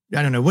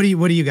 I don't know. What do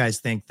you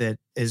guys think that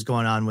is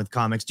going on with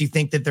comics? Do you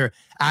think that they're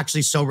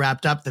actually so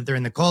wrapped up that they're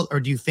in the cult? Or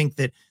do you think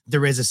that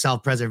there is a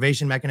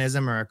self-preservation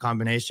mechanism or a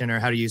combination?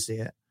 Or how do you see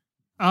it?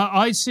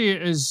 I see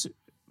it as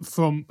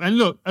and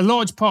look, a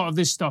large part of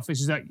this stuff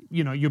is that,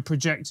 you know, you're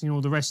projecting all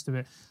the rest of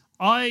it.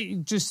 I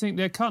just think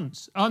they're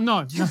cunts. Oh, no.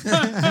 It's kind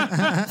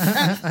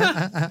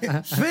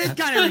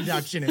of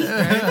reductionist,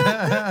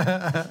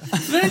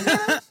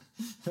 right?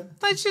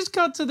 Let's just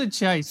cut to the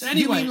chase.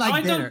 Anyway, you mean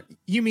like bitter?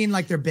 You mean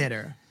like they're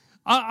bitter?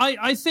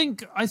 I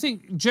think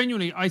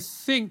genuinely, I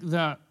think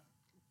that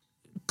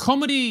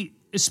comedy,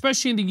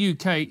 especially in the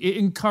UK, it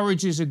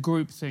encourages a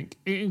groupthink.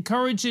 It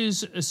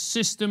encourages a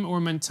system or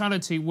a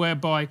mentality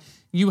whereby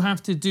you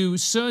have to do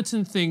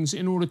certain things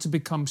in order to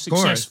become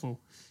successful.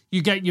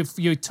 You get your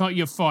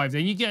 5,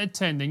 then you get a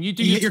 10, then you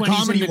do your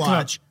 20s in the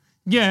watch. Club.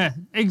 Yeah,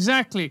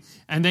 exactly.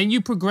 And then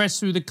you progress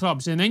through the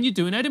clubs, and then you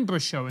do an Edinburgh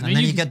show, and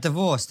then you get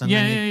divorced. And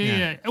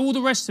then all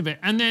the rest of it,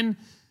 and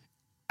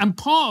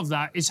part of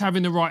that is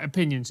having the right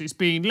opinions. It's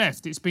being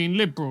left, it's being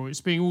liberal,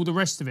 it's being all the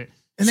rest of it.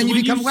 And then you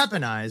become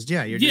weaponized.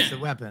 Yeah, you're just a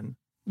weapon.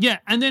 Yeah,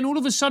 and then all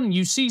of a sudden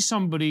you see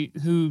somebody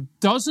who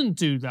doesn't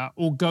do that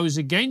or goes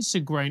against the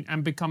grain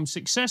and becomes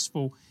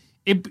successful.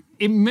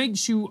 It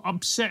makes you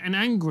upset and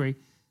angry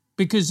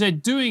because they're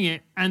doing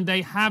it and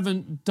they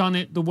haven't done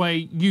it the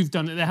way you've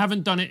done it. They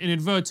haven't done it in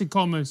inverted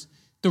commas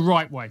the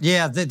right way.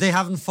 Yeah, they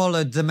haven't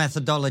followed the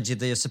methodology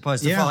that you're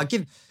supposed to follow. I'll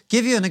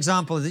give you an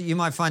example that you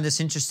might find this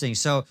interesting.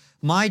 So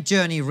my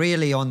journey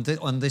really on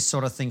this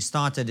sort of thing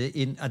started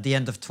at the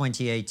end of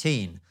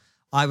 2018.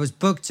 I was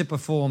booked to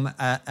perform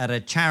at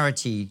a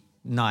charity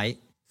night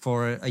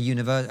for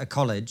a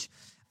college,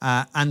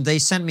 and they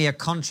sent me a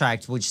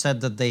contract which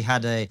said that they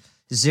had a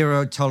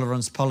zero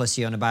tolerance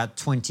policy on about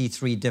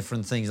 23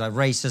 different things like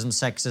racism,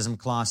 sexism,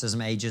 classism,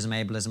 ageism,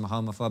 ableism,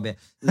 homophobia.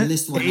 The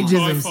list went on.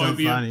 Ageism's so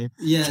funny.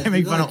 Yeah, can't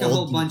make fun like of a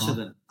old whole bunch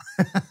people.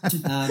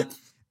 of them.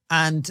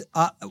 And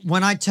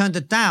when I turned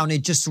it down,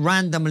 it just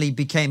randomly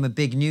became a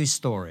big news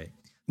story.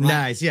 Right?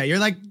 Nice. Yeah, you're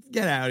like,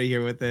 get out of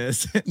here with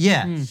this.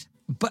 Yeah.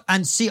 But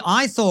and see,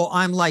 I thought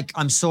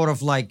I'm sort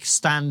of like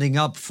standing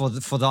up for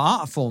the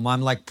art form.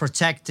 I'm like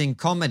protecting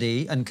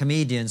comedy and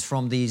comedians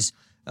from these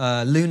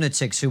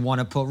lunatics who want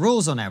to put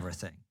rules on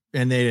everything.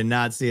 And they did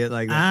not see it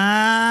like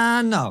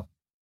that. No.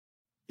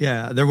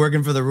 Yeah, they're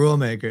working for the rule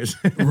makers.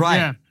 Right.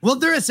 Yeah. Well,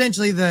 they're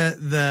essentially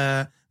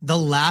the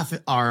laugh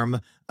arm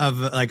of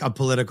like a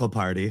political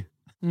party.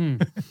 And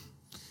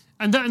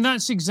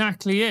that's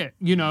exactly it,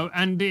 you know,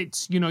 and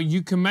it's, you know,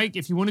 you can make,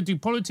 if you want to do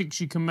politics,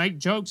 you can make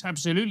jokes,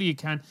 absolutely you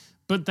can,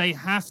 but they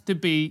have to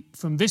be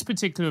from this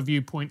particular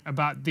viewpoint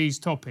about these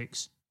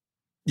topics.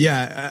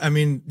 Yeah, I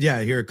mean,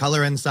 yeah, here,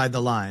 color inside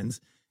the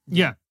lines.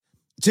 Yeah.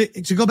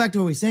 To go back to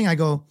what we were saying, I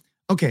go,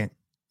 okay,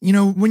 you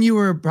know, when you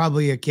were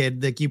probably a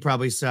kid, like you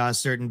probably saw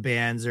certain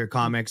bands or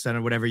comics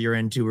and whatever you're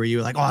into where you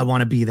were like, oh, I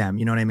want to be them.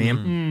 You know what I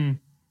mean?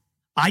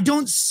 I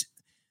don't...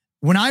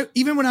 When I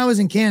was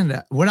in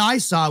Canada, what I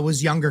saw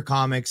was younger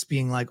comics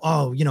being like,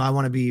 oh, you know, I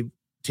want to be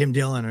Tim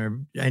Dillon or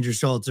Andrew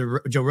Schultz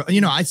or Joe,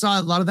 you know, I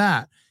saw a lot of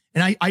that.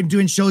 And I'm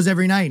doing shows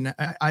every night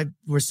and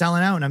we're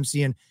selling out and I'm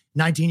seeing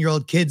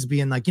 19-year-old kids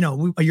being like, you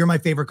know, you're my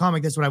favorite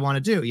comic. That's what I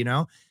want to do. You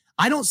know,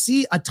 I don't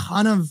see a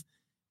ton of,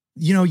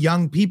 you know,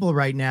 young people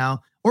right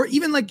now or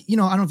even like, I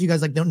don't know if you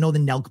guys like don't know the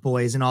Nelk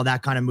Boys and all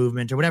that kind of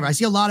movement or whatever. I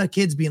see a lot of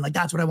kids being like,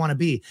 that's what I want to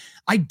be.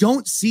 I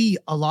don't see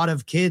a lot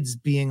of kids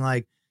being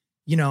like,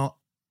 oh,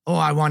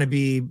 I want to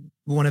be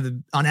one of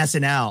the on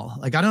SNL.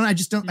 Like, I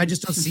just don't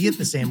see it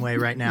the same way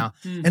right now,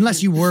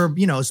 unless you were,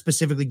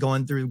 specifically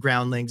going through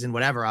Groundlings and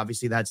whatever.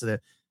 Obviously that's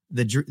the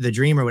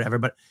dream or whatever.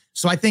 But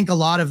so I think a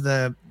lot of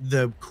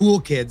the cool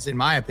kids, in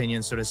my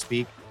opinion, so to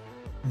speak,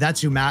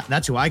 that's who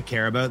I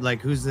care about.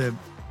 Like, who's the,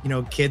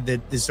 kid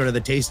that is sort of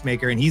the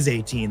tastemaker and he's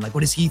 18. Like,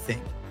 what does he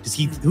think?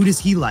 Who does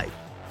he like?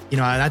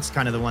 That's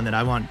kind of the one that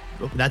I want.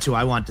 That's who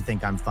I want to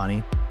think I'm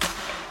funny.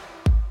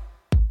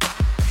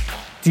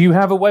 Do you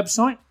have a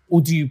website, or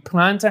do you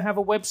plan to have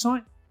a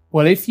website?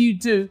 Well, if you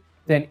do,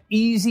 then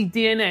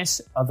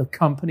EasyDNS are the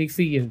company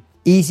for you.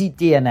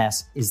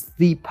 EasyDNS is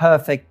the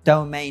perfect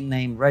domain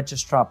name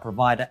registrar,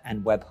 provider,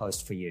 and web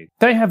host for you.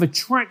 They have a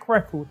track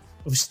record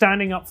of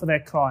standing up for their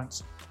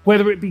clients,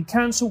 whether it be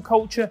cancel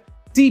culture,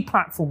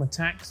 deplatform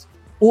attacks,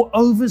 or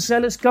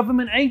overzealous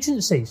government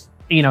agencies.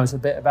 He knows a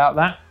bit about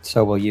that.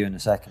 So will you in a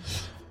second.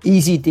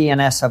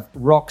 EasyDNS have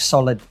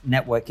rock-solid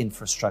network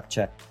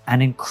infrastructure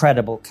and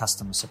incredible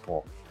customer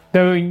support.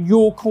 They're in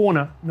your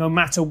corner no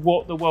matter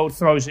what the world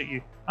throws at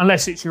you,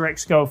 unless it's your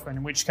ex-girlfriend,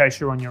 in which case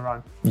you're on your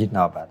own. You'd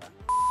know about that.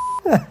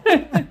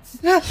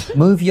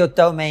 Move your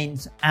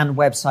domains and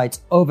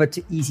websites over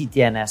to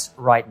EasyDNS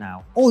right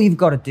now. All you've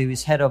got to do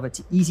is head over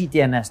to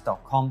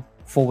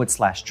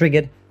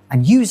easydns.com/triggered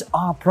and use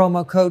our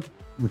promo code,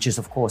 which is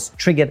of course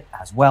triggered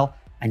as well,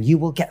 and you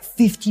will get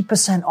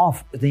 50%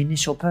 off the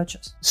initial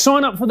purchase.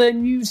 Sign up for their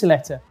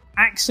newsletter,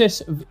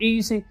 Access of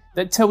Easy,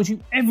 that tells you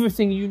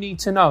everything you need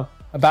to know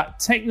about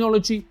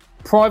technology,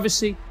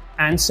 privacy,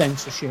 and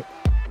censorship.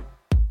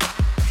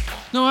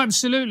 No,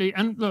 absolutely.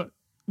 And look,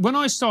 when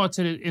I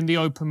started in the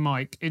open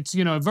mic, it's,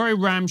 very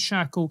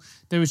ramshackle.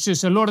 There was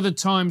just a lot of the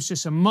times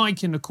just a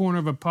mic in the corner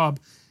of a pub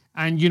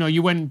and,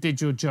 you went and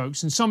did your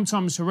jokes. And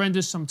sometimes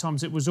horrendous,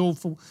 sometimes it was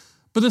awful.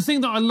 But the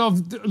thing that I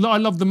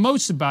loved the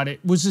most about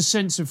it was the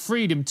sense of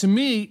freedom. To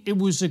me, it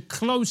was the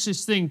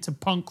closest thing to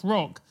punk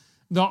rock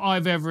that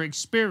I've ever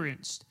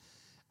experienced.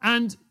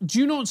 And do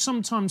you not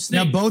sometimes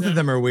think... Now, both of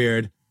them are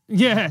weird.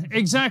 Yeah,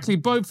 exactly.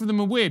 Both of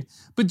them are weird.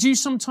 But do you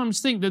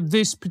sometimes think that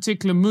this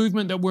particular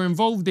movement that we're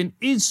involved in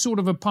is sort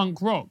of a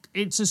punk rock?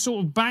 It's a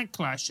sort of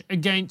backlash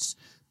against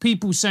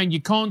people saying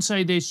you can't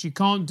say this, you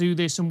can't do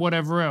this, and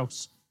whatever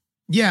else.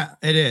 Yeah,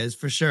 it is,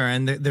 for sure.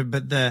 And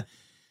the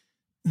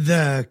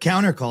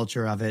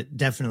counterculture of it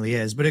definitely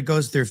is, but it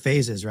goes through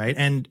phases, right?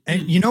 And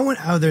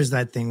how there's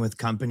that thing with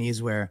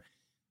companies where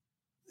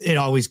it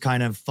always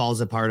kind of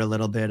falls apart a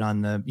little bit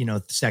on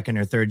the, second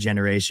or third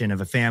generation of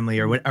a family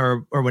or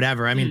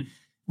whatever. I mean,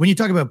 when you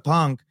talk about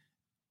punk,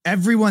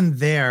 everyone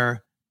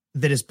there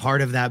that is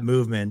part of that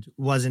movement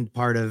wasn't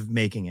part of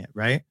making it,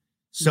 right?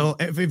 So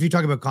if you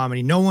talk about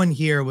comedy, no one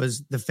here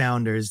was the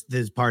founders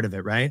that's part of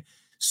it, right?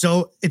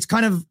 So it's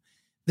kind of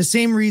the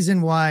same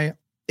reason why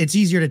it's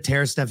easier to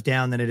tear stuff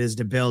down than it is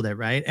to build it,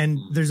 right? And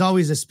there's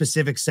always a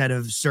specific set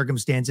of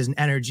circumstances and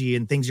energy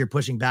and things you're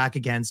pushing back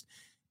against.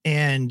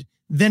 And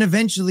then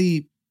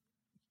eventually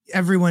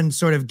everyone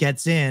sort of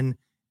gets in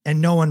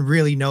and no one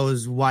really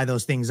knows why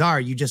those things are.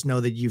 You just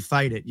know that you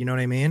fight it. You know what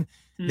I mean?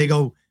 They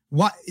go,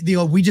 "What?" They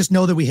go, "We just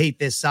know that we hate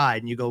this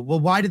side." And you go, "Well,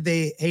 why did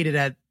they hate it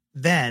at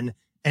then?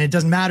 And it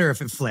doesn't matter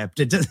if it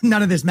flipped.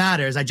 None of this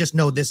matters. I just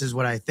know this is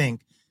what I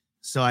think."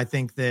 So I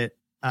think that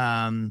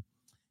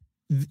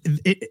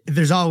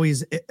there's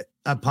always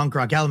a punk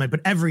rock element, but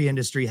every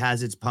industry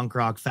has its punk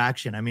rock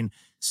faction. I mean,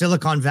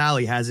 Silicon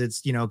Valley has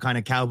its, kind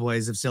of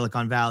cowboys of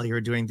Silicon Valley who are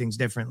doing things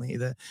differently.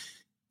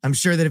 I'm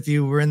sure that if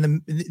you were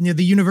in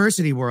the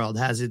university world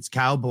has its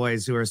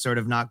cowboys who are sort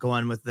of not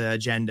going with the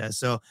agenda.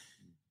 So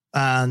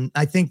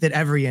I think that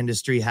every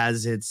industry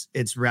has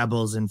its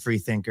rebels and free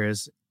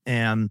thinkers.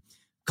 And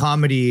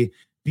comedy,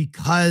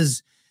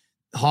 because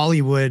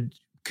Hollywood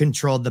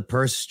controlled the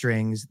purse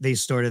strings, they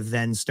sort of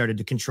then started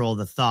to control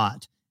the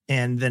thought.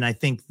 And then I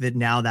think that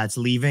now that's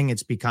leaving,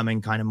 it's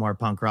becoming kind of more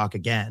punk rock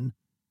again.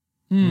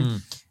 Do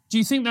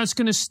you think that's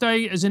going to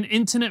stay as an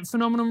internet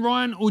phenomenon,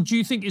 Ryan? Or do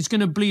you think it's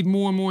going to bleed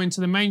more and more into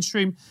the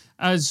mainstream?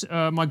 As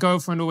my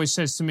girlfriend always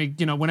says to me,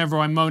 whenever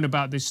I moan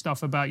about this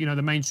stuff about,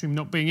 the mainstream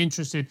not being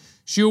interested,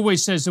 she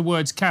always says the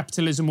words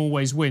capitalism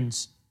always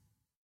wins.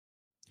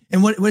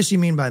 And what does she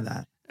mean by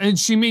that? And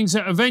she means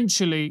that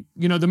eventually,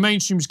 the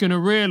mainstream's going to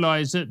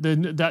realize that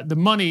the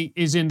money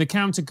is in the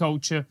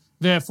counterculture.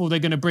 Therefore, they're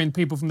going to bring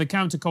people from the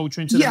counterculture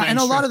into the mainstream. Yeah, and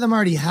a lot of them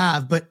already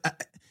have. But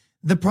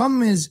the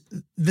problem is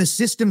the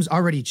system's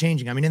already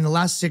changing. I mean, in the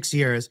last 6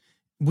 years,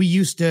 we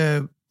used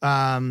to,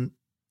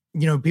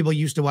 people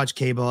used to watch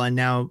cable, and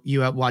now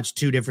you watch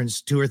two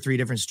or three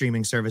different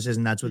streaming services,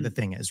 and that's what the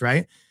thing is,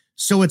 right?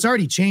 So it's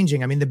already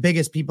changing. I mean, the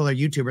biggest people are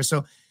YouTubers.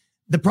 So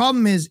the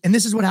problem is, and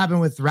this is what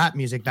happened with rap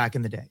music back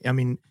in the day. I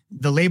mean,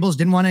 the labels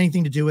didn't want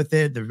anything to do with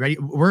it.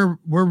 We're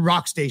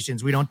rock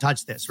stations. We don't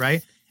touch this,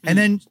 right? And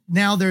then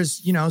now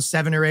there's,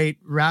 7 or 8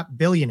 rap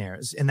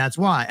billionaires, and that's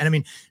why. And I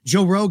mean,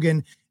 Joe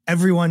Rogan,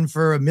 everyone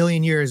for a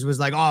million years was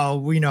like, oh,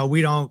 we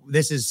don't,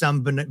 this is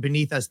some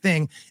beneath us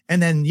thing.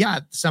 And then,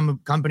 some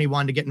company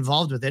wanted to get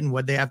involved with it. And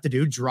what they have to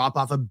do, drop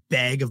off a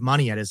bag of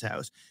money at his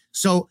house.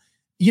 So,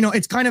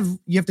 it's kind of,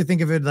 you have to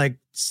think of it like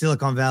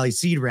Silicon Valley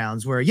seed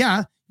rounds where,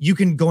 you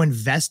can go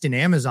invest in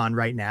Amazon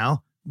right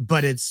now,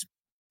 but it's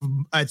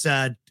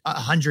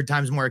 100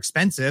 times more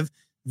expensive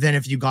than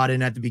if you got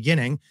in at the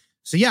beginning.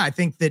 So I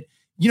think that,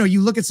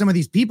 you look at some of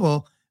these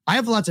people. I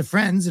have lots of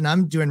friends and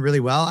I'm doing really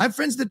well. I have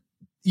friends that,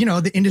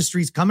 the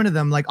industry's coming to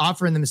them, like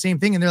offering them the same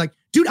thing. And they're like,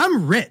 dude,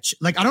 I'm rich.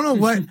 Like, I don't know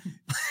what,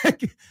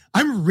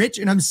 I'm rich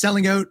and I'm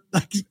selling out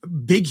like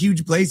big,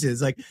 huge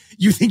places. Like,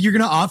 you think you're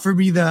going to offer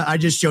me the, I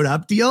just showed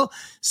up deal?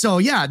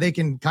 So they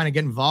can kind of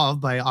get involved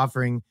by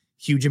offering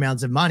huge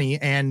amounts of money,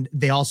 and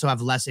they also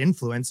have less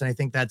influence. And I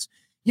think that's,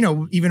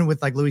 even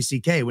with like Louis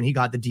CK, when he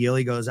got the deal,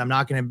 he goes, I'm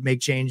not going to make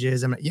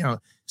changes.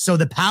 So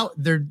the power,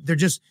 they're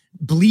just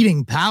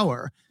bleeding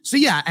power. So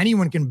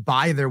anyone can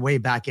buy their way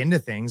back into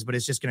things, but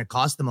it's just going to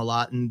cost them a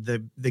lot. And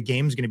the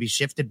game's going to be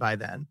shifted by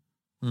then.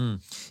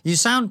 You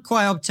sound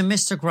quite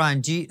optimistic,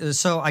 Ryan.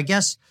 So I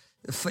guess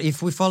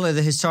if we follow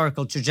the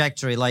historical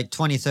trajectory, like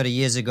 20, 30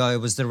 years ago, it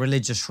was the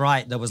religious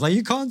right that was like,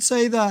 you can't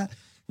say that.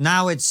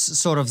 Now it's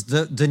sort of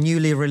the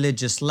newly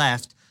religious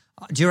left.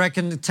 Do you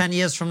reckon 10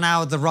 years from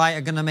now, the right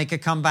are going to make a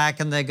comeback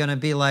and they're going to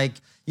be like,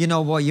 you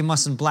know what, you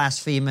mustn't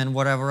blaspheme and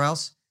whatever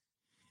else?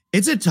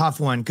 It's a tough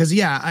one because,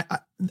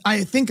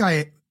 I think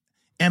I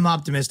am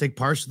optimistic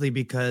partially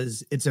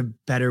because it's a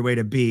better way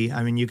to be.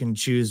 I mean, you can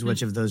choose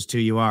which of those two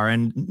you are,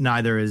 and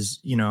neither is,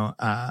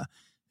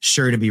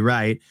 sure to be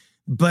right.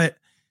 But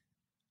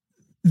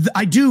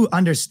I do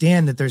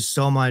understand that there's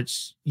so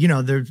much,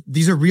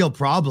 these are real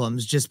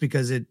problems. Just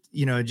because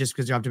just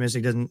because you're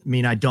optimistic doesn't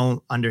mean I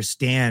don't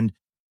understand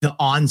the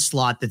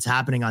onslaught that's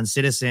happening on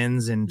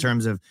citizens in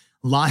terms of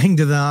lying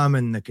to them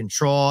and the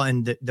control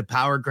and the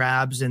power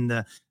grabs and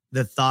the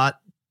thought,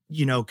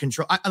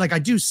 control. I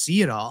do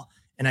see it all.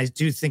 And I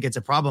do think it's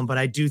a problem, but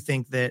I do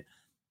think that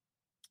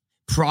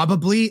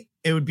probably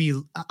it would be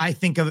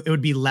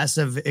less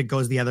of it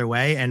goes the other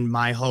way. And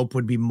my hope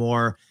would be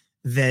more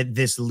that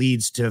this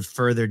leads to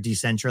further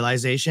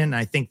decentralization.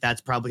 I think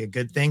that's probably a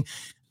good thing.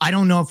 I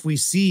don't know if we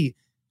see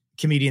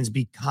comedians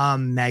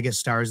become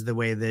megastars the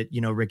way that,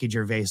 Ricky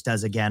Gervais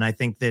does again. I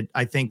think that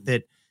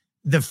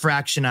the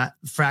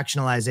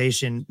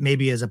fractionalization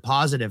maybe is a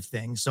positive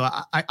thing. So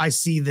I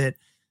see that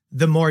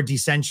the more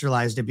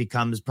decentralized it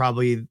becomes,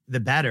 probably the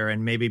better.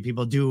 And maybe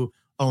people do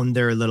own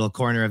their little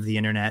corner of the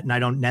internet. And I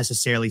don't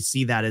necessarily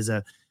see that as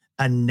a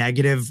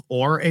negative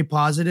or a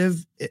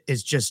positive.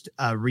 It's just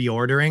a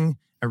reordering,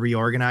 a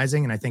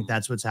reorganizing. And I think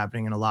that's what's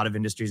happening in a lot of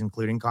industries,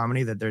 including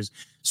comedy, that there's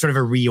sort of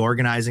a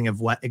reorganizing of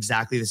what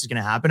exactly this is going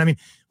to happen. I mean,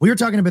 we were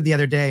talking about the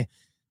other day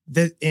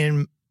that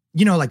in,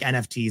 like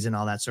NFTs and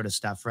all that sort of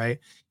stuff, right?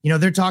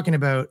 They're talking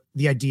about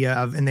the idea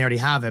of, and they already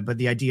have it, but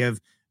the idea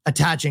of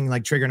attaching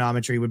like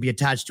trigonometry would be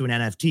attached to an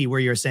NFT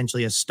where you're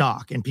essentially a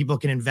stock and people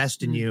can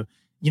invest in you,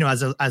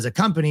 as a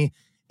company.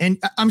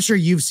 And I'm sure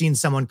you've seen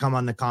someone come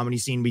on the comedy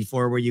scene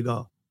before where you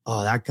go,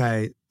 oh, that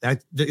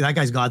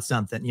guy's got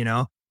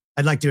something,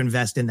 I'd like to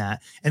invest in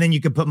that. And then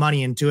you could put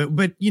money into it.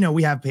 But,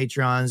 we have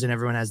Patreons and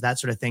everyone has that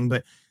sort of thing.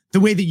 But the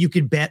way that you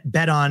could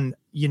bet on,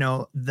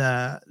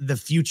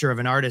 the future of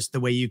an artist, the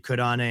way you could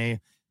on a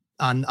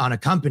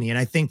company. And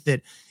I think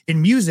that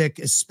in music,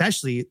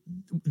 especially,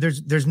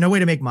 there's no way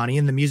to make money,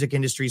 and the music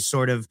industry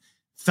sort of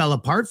fell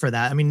apart for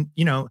that. I mean,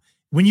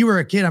 when you were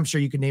a kid, I'm sure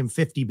you could name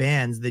 50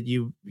 bands that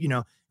who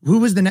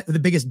was the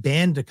biggest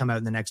band to come out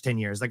in the next 10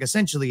 years? Like,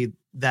 essentially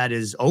that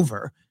is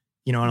over,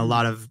 on a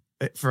lot of,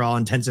 for all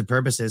intensive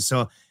purposes.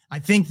 So I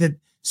think that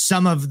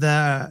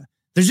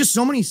there's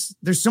so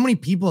many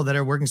people that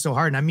are working so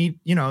hard. And I meet,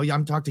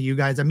 I'm talking to you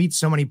guys. I meet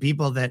so many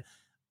people that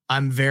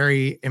I'm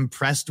very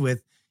impressed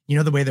with,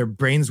 the way their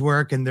brains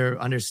work and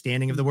their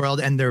understanding of the world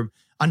and their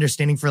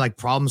understanding for like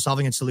problem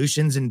solving and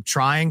solutions and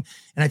trying.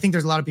 And I think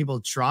there's a lot of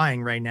people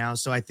trying right now.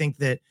 So I think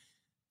that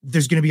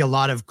there's going to be a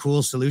lot of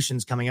cool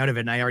solutions coming out of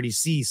it. And I already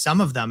see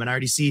some of them, and I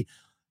already see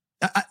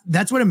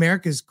that's what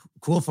America's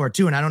cool for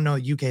too. And I don't know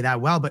UK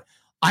that well, but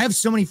I have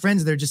so many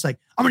friends that are just like,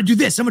 I'm going to do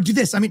this. I'm going to do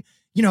this. I mean,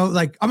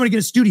 like, I'm going to get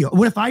a studio.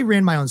 What if I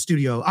ran my own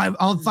studio?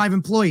 I'll have 5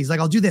 employees. Like,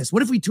 I'll do this.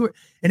 What if we tour?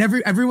 And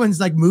everyone's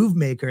like move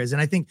makers.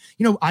 And I think,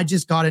 I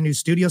just got a new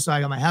studio. So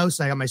I got my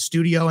house, I got my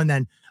studio, and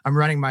then I'm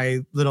running my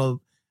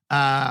little,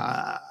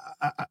 my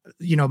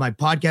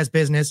podcast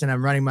business, and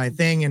I'm running my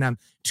thing, and I'm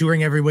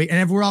touring every week.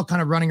 And we're all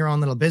kind of running our own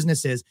little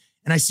businesses.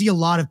 And I see a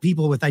lot of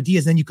people with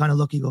ideas. Then you kind of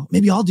look, you go,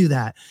 maybe I'll do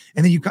that.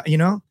 And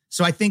then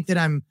so I think that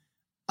I'm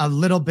a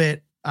little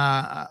bit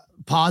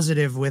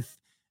positive with,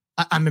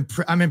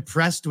 I'm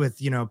impressed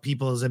with,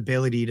 people's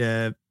ability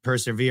to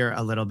persevere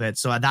a little bit.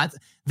 So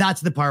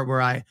that's the part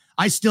where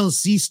I still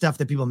see stuff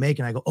that people make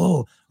and I go,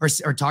 oh,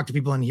 or talk to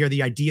people and hear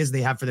the ideas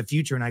they have for the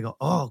future. And I go,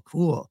 oh,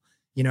 cool.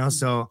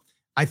 So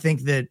I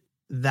think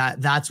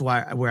that's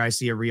where I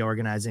see a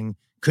reorganizing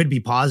could be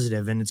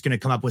positive, and it's going to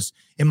come up with,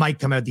 it might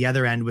come out the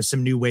other end with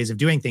some new ways of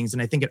doing things.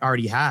 And I think it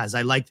already has.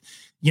 I like,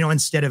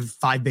 instead of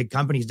 5 big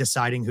companies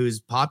deciding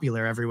who's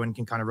popular, everyone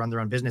can kind of run their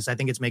own business. I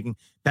think it's making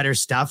better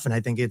stuff. And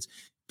I think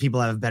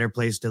people have a better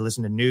place to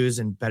listen to news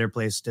and better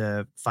place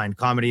to find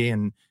comedy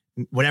and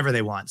whatever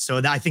they want. So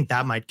I think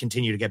that might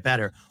continue to get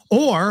better.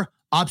 Or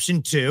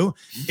option 2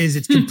 is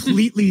it's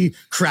completely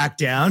cracked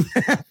down.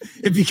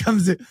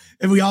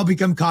 And we all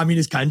become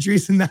communist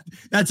countries, and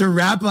that's a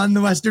wrap on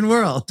the Western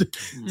world.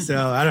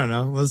 So I don't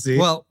know. We'll see.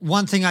 Well,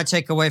 one thing I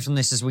take away from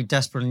this is we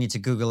desperately need to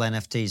Google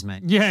NFTs,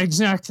 mate. Yeah,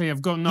 exactly.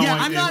 I've got no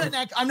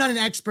idea. I'm not an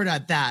expert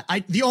at that.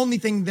 The only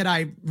thing that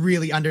I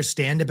really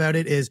understand about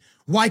it is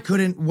what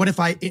if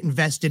I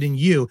invested in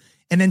you?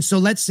 And then, so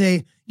let's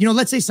say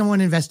someone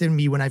invested in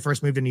me when I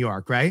first moved to New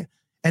York, right?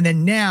 And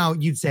then now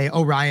you'd say,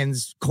 oh,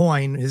 Ryan's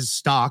coin, his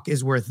stock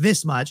is worth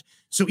this much.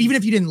 So even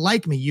if you didn't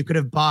like me, you could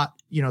have bought,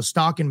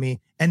 stock in me.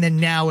 And then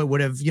now it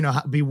would have,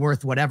 be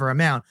worth whatever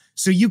amount.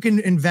 So you can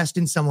invest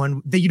in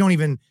someone that you don't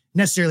even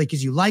necessarily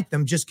because you like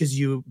them, just because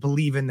you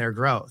believe in their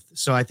growth.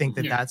 So I think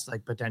that's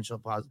like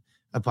potential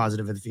a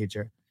positive of the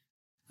future.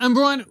 And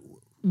Brian,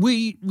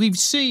 we've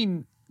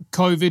seen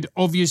COVID,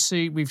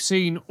 obviously. We've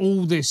seen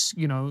all this,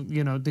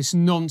 this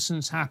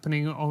nonsense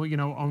happening,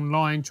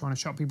 online, trying to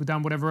shut people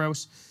down, whatever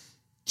else.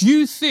 Do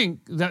you think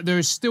that there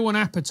is still an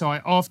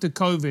appetite after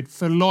COVID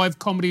for live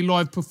comedy,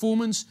 live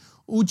performance?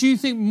 Or do you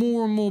think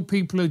more and more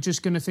people are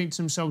just going to think to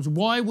themselves,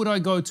 why would I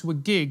go to a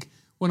gig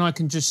when I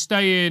can just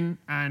stay in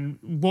and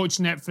watch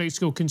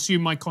Netflix or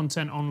consume my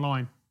content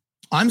online?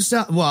 I'm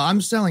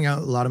selling out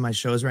a lot of my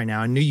shows right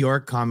now. In New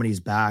York,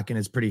 comedy's back and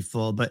it's pretty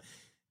full. But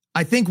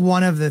I think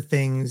one of the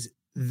things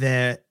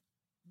that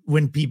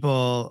when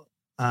people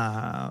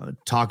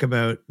talk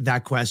about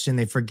that question,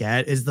 they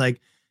forget is like,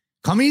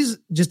 comedy's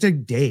just a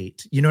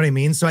date. You know what I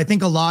mean? So I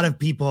think a lot of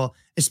people,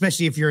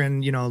 especially if you're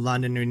in,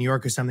 London or New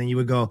York or something, you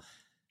would go,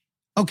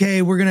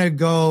 okay, we're going to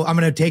go. I'm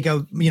going to take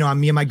me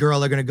and my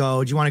girl are going to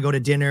go. Do you want to go to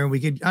dinner?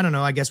 We could, I don't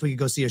know. I guess we could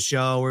go see a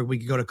show, or we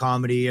could go to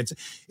comedy.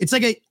 It's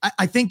like,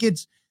 I think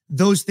it's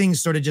those things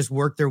sort of just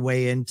work their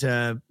way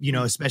into,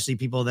 especially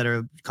people that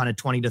are kind of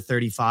 20 to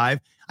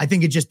 35. I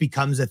think it just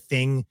becomes a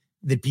thing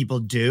that people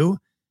do.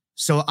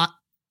 So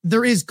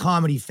there is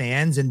comedy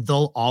fans and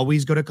they'll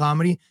always go to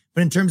comedy.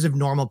 But in terms of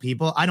normal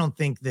people, I don't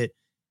think that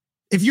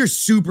if you're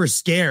super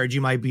scared, you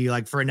might be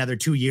like, for another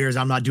 2 years,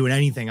 I'm not doing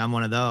anything. I'm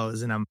one of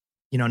those. And I'm,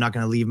 not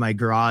going to leave my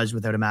garage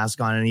without a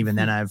mask on. And even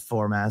then I have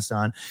 4 masks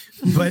on.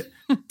 But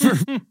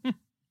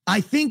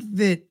I think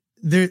that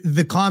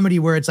the comedy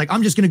where it's like,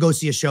 I'm just going to go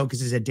see a show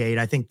because it's a date,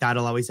 I think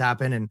that'll always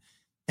happen.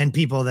 And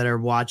people that are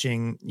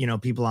watching,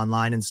 people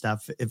online and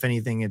stuff, if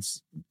anything,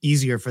 it's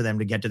easier for them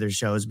to get to their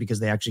shows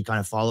because they actually kind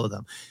of follow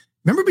them.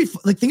 Remember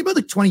before, think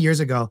about 20 years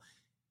ago,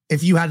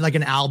 if you had like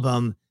an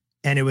album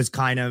and it was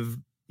kind of,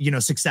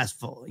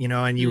 successful,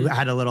 and you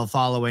had a little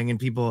following and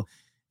people,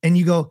 and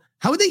you go,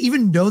 how would they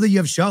even know that you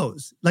have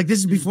shows? Like, this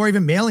is before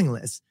even mailing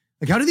lists.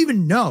 Like, how do they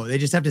even know? They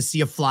just have to see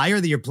a flyer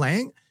that you're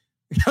playing.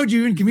 How would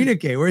you even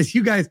communicate? Whereas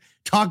you guys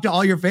talk to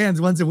all your fans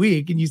once a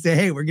week and you say,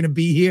 hey, we're going to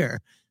be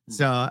here.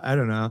 So I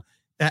don't know.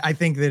 I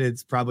think that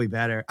it's probably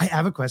better. I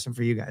have a question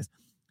for you guys.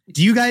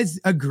 Do you guys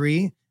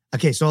agree?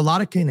 Okay, so a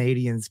lot of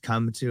Canadians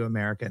come to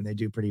America and they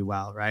do pretty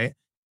well, right?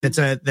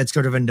 That's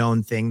sort of a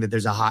known thing that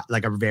there's a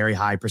very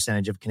high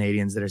percentage of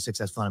Canadians that are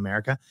successful in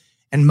America.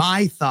 And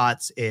my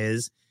thoughts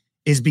is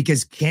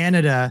because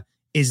Canada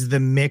is the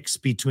mix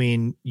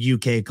between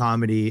UK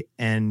comedy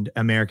and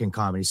American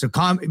comedy. So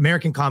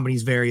American comedy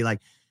is very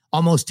like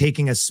almost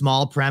taking a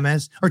small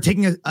premise or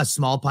taking a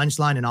small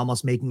punchline and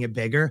almost making it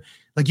bigger.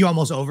 Like you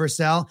almost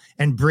oversell.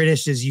 And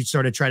British is you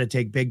sort of try to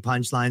take big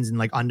punchlines and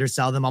like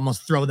undersell them,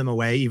 almost throw them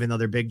away, even though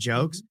they're big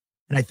jokes.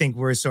 And I think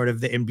we're sort of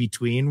the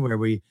in-between where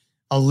we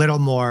a little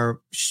more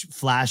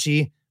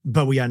flashy,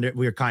 but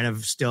we're kind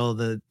of still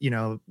the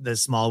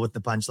small with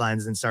the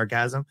punchlines and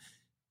sarcasm.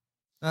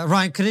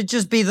 Ryan, could it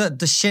just be that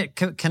the shit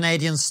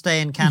Canadians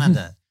stay in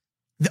Canada?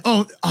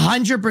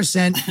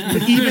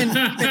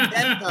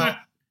 100%.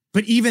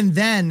 But even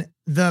then,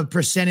 the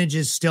percentage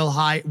is still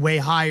high, way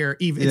higher.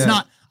 It's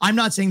not. I'm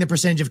not saying the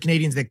percentage of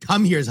Canadians that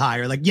come here is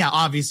higher. Like, yeah,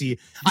 obviously,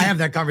 I have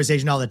that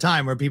conversation all the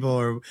time where people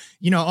are,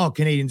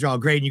 Canadians are all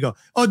great, and you go,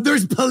 oh,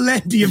 there's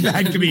plenty of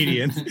bad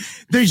comedians.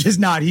 They're just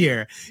not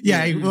here.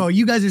 Yeah, well,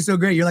 you guys are so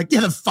great. You're like,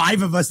 yeah, the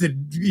 5 of us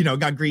that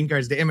got green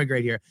cards to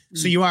immigrate here.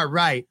 So you are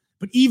right.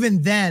 But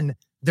even then,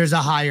 there's a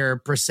higher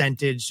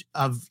percentage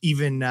of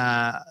even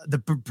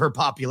the per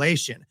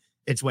population.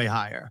 It's way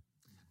higher.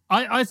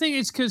 I think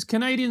it's because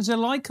Canadians are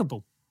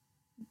likable.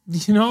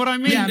 You know what I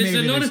mean? Yeah,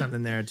 maybe there's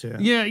something there too.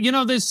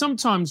 Yeah, there's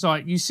sometimes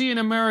like you see an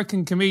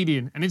American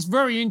comedian and it's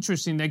very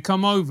interesting. They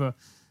come over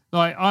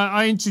Like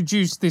I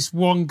introduced this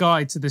one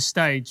guy to the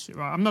stage.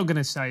 Right? I'm not going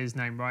to say his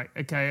name, right?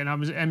 Okay. And I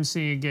was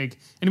emceeing a gig.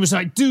 And he was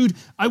like, dude,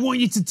 I want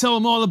you to tell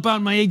him all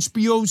about my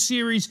HBO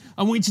series.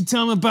 I want you to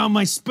tell him about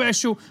my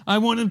special. I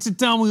want him to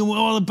tell me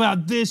all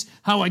about this,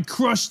 how I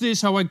crushed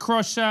this, how I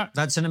crushed that.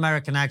 That's an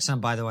American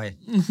accent, by the way.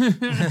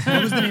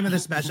 What was the name of the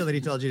special that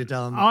he told you to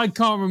tell him? I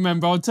can't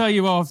remember. I'll tell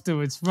you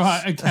afterwards.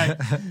 Right. Okay.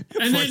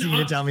 And Forcing you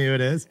to tell me who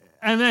it is.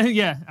 And then,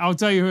 yeah, I'll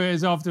tell you who it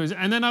is afterwards.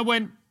 And then I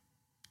went,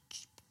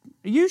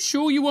 are you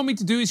sure you want me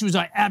to do this? He was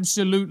like,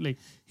 absolutely.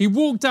 He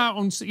walked out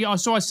on,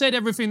 so I said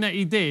everything that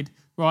he did,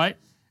 right?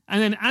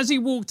 And then as he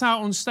walked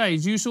out on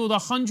stage, you saw the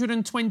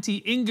 120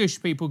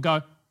 English people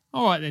go,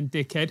 all right then,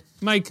 dickhead,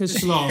 make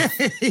us laugh.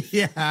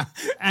 Yeah.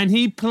 And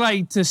he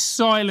played to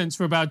silence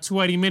for about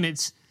 20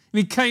 minutes. And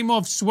he came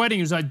off sweating.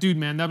 He was like, dude,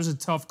 man, that was a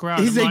tough crowd.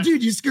 He's like,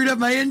 dude, you screwed up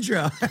my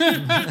intro.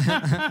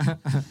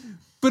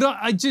 But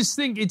I just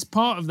think it's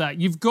part of that.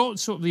 You've got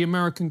sort of the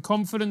American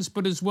confidence,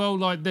 but as well,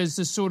 like there's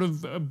this sort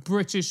of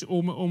British,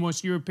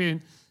 almost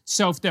European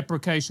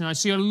self-deprecation. I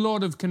see a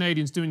lot of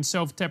Canadians doing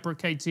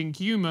self-deprecating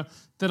humor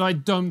that I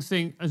don't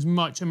think as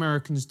much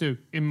Americans do,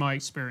 in my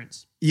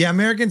experience. Yeah,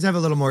 Americans have a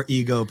little more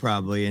ego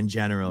probably in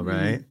general,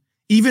 right?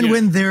 Even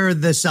when they're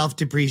the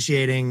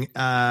self-depreciating,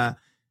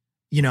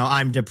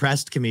 I'm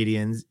depressed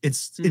comedians,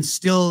 it's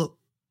still,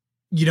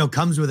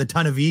 comes with a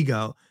ton of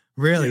ego.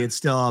 Really, it's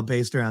still all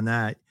based around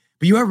that.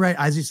 But you are right,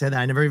 as you said that,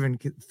 I never even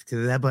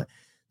considered that, but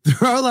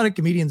there are a lot of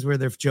comedians where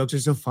their jokes are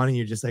so funny,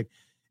 you're just like,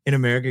 in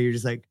America, you're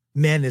just like,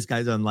 man, this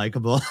guy's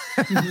unlikable.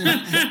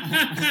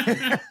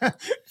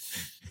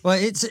 Well,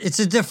 it's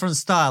a different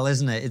style,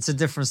 isn't it? It's a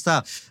different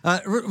style.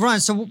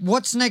 Ryan, so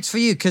what's next for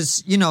you?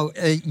 Because,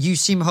 you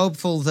seem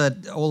hopeful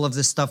that all of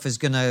this stuff is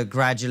going to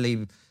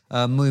gradually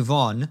move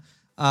on.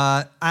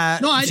 Am I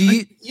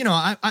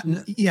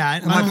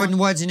putting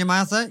words in your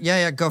mouth there?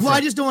 Yeah, go for it. Well,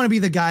 I just don't want to be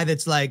the guy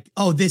that's like,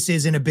 oh, this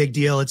isn't a big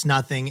deal. It's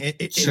nothing.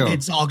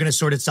 It's all going to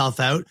sort itself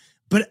out.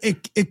 But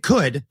it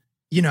could,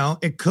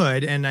 it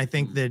could. And I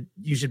think that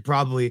you should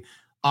probably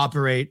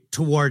operate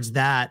towards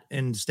that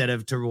instead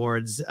of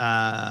towards, it's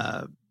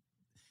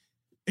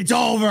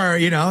over,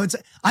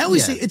 I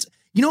always say it's,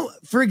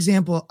 for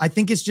example, I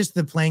think it's just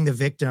the playing the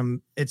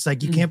victim. It's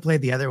like, you can't play it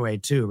the other way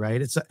too,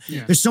 right?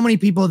 There's so many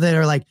people that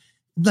are like,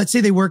 let's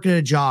say they work at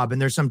a job and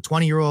there's some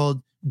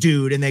 20-year-old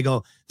dude and they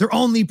go, they're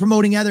only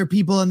promoting other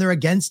people and they're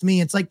against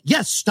me. It's like,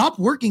 yes, stop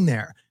working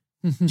there.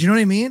 Do you know what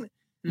I mean?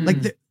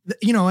 Like,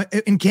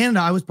 in Canada,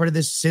 I was part of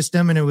this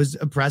system and it was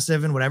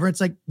oppressive and whatever. It's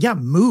like, yeah,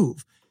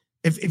 move.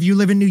 If you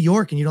live in New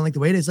York and you don't like the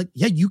way it is, like,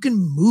 yeah, you can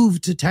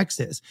move to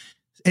Texas.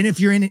 And if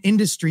you're in an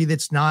industry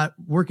that's not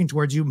working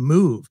towards you,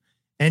 move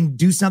and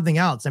do something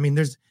else. I mean,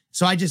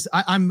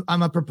 I'm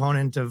a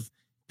proponent of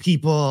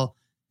people.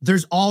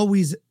 There's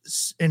always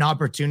an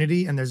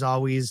opportunity and there's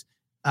always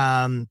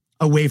a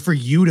way for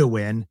you to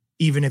win,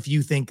 even if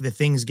you think the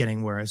thing's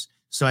getting worse.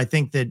 So I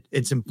think that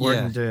it's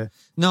important to...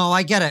 No,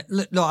 I get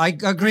it. No, I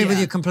agree with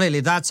you completely.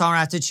 That's our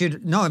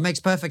attitude. No, it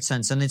makes perfect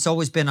sense. And it's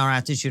always been our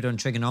attitude on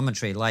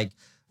Trigonometry. Like,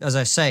 as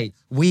I say,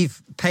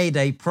 we've paid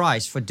a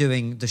price for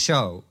doing the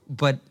show,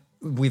 but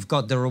we've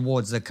got the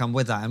rewards that come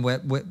with that. And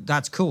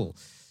that's cool.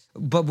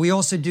 But we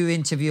also do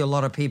interview a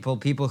lot of people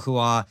who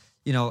are,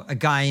 a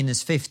guy in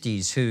his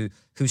 50s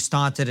who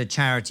started a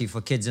charity for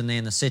kids in the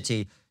inner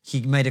city. He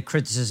made a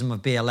criticism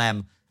of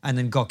BLM and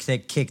then got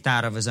kicked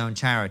out of his own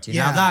charity.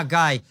 Yeah. Now, that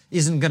guy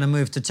isn't going to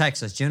move to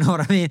Texas. Do you know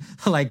what I mean?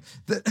 But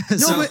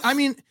I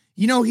mean,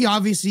 he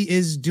obviously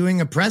is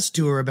doing a press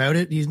tour about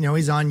it.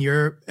 He's on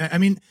your, I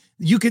mean,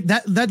 you could,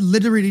 that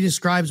literally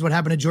describes what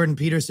happened to Jordan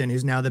Peterson,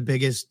 who's now the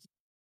biggest,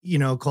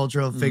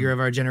 cultural figure of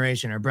our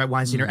generation, or Brett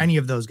Weinstein, or any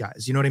of those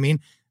guys. You know what I mean?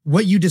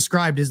 What you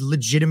described is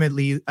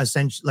legitimately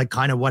essentially like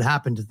kind of what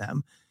happened to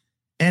them.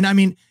 And I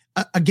mean,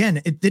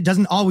 again, it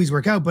doesn't always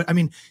work out, but I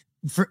mean,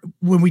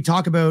 when we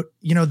talk about,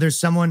 there's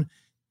someone,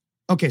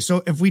 okay,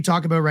 so if we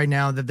talk about right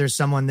now that there's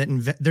someone that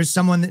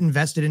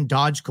invested in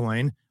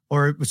Dogecoin,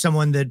 or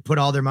someone that put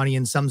all their money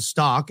in some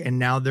stock and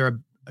now they're,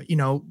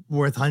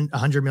 worth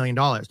 $100 million.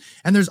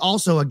 And there's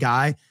also a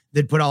guy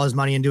that put all his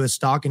money into a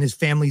stock and his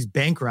family's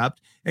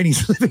bankrupt and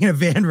he's living in a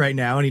van right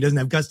now and he doesn't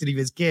have custody of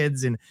his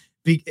kids. And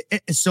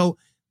so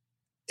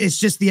it's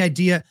just the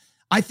idea.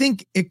 I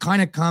think it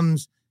kind of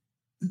comes,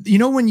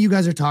 when you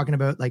guys are talking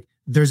about like,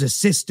 there's a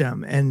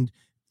system and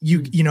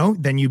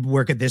then you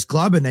work at this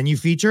club and then you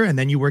feature and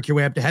then you work your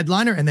way up to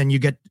headliner and then you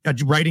get a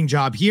writing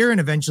job here. And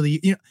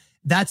eventually,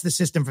 that's the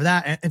system for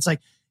that. And it's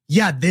like,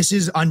 yeah, this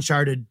is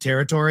uncharted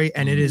territory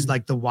and it is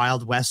like the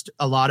Wild West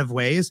a lot of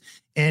ways.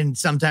 And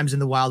sometimes in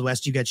the Wild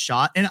West, you get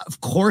shot. And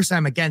of course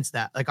I'm against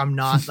that. Like, I'm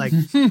not like,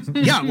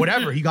 yeah,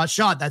 whatever. He got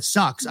shot. That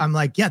sucks. I'm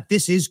like, yeah,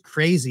 this is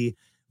crazy.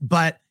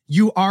 But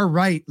you are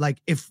right.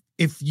 Like if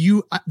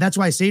you, that's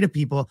why I say to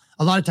people,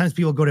 a lot of times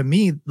people go to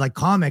me like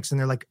comics and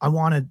they're like, I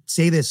want to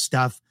say this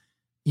stuff.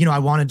 I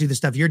want to do the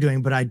stuff you're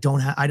doing, but I don't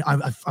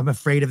have, I'm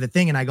afraid of the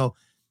thing. And I go,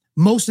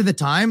 most of the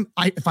time,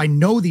 if I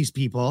know these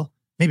people,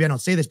 maybe I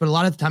don't say this, but a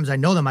lot of the times I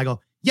know them, I go,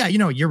 yeah,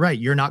 you're right.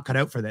 You're not cut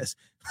out for this.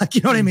 Like,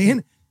 you know what I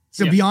mean?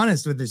 So be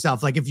honest with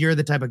yourself. Like if you're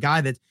the type of guy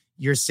that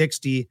you're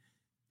 60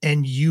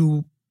 and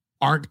you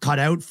aren't cut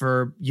out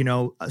for,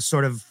 a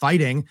sort of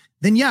fighting,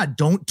 then yeah,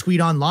 don't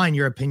tweet online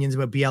your opinions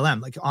about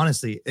BLM. Like,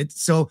 honestly,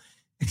 it's so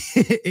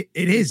it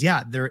is.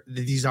 Yeah.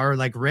 These are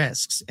like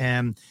risks,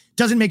 and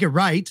doesn't make it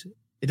right.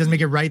 It doesn't make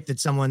it right that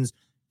someone's,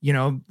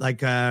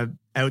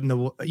 out in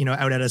the,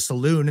 out at a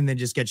saloon and then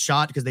just get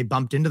shot because they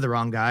bumped into the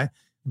wrong guy.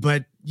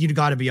 But you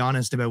got to be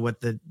honest about what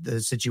the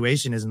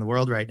situation is in the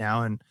world right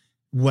now and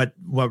what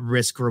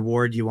risk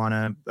reward you want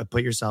to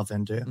put yourself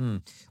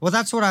into. Well,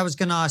 that's what I was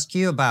going to ask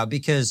you about,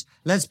 because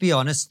let's be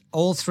honest,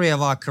 all three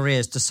of our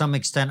careers to some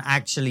extent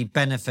actually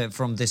benefit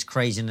from this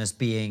craziness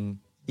being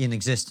in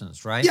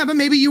existence, right? Yeah, but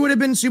maybe you would have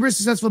been super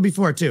successful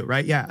before too,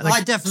 right? Yeah. Well,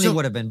 I definitely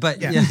would have been,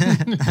 but yeah.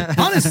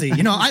 Honestly,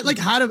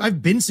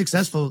 I've been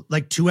successful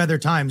like 2 other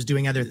times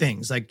doing other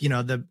things. Like,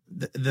 a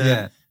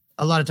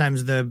lot of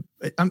times the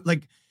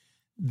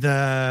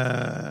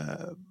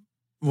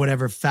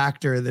whatever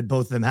factor that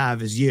both of them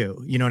have is you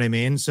know what I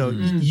mean? So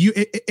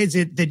is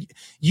it that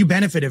you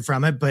benefited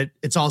from it, but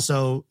it's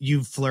also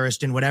you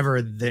flourished in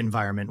whatever the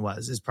environment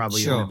was, is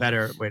probably a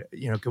better way,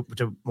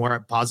 to more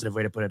positive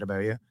way to put it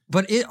about you.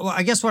 But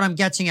I guess what I'm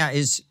getting at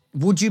is,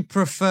 would you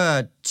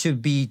prefer to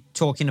be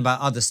talking about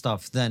other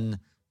stuff than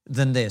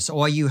this?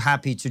 Or are you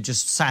happy to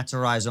just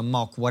satirize or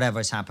mock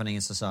whatever is happening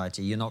in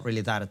society? You're not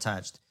really that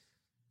attached.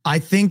 I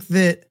think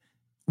that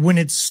when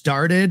it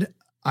started,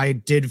 I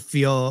did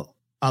feel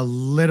a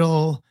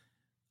little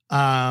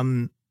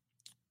the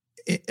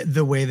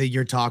way that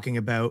you're talking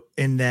about,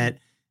 in that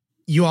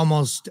you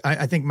almost,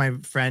 I think my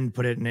friend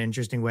put it in an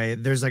interesting way.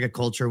 There's like a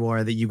culture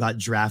war that you got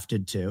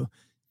drafted to. Do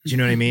you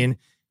know what I mean?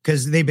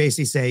 Because they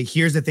basically say,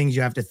 here's the things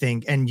you have to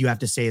think and you have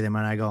to say them.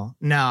 And I go,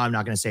 no, I'm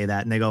not going to say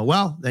that. And they go,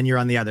 well, then you're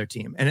on the other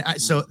team. And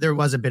so there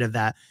was a bit of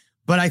that.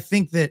 But I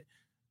think that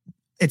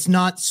it's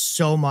not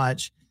so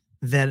much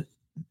that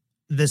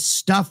the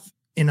stuff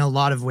in a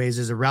lot of ways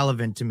is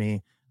irrelevant to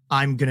me.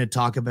 I'm going to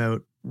talk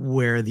about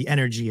where the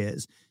energy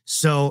is.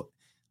 So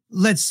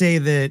let's say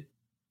that,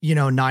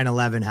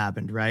 9/11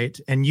 happened, right?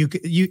 And you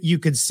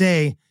could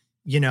say,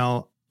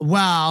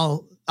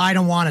 well, I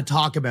don't want to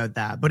talk about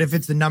that. But if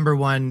it's the number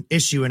one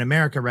issue in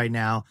America right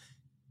now,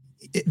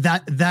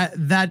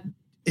 that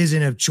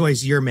isn't a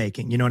choice you're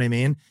making. You know what I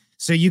mean?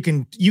 So you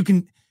can,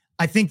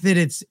 I think that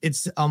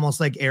it's almost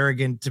like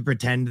arrogant to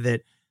pretend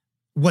that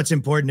what's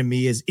important to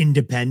me is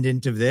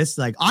independent of this.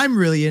 Like, I'm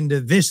really into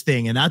this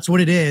thing and that's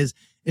what it is.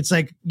 It's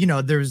like,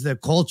 there's the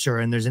culture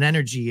and there's an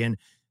energy. And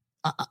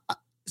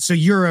so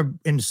you're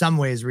in some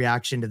ways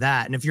reaction to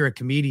that. And if you're a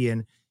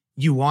comedian,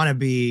 you want to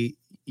be,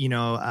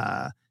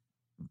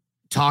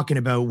 talking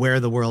about where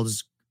the world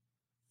is,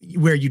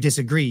 where you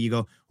disagree. You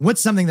go,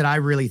 what's something that I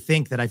really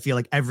think that I feel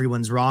like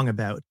everyone's wrong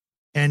about?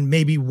 And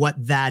maybe what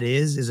that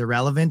is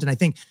irrelevant. And I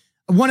think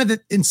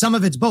in some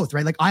of it's both,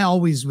 right? Like, I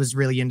always was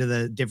really into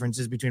the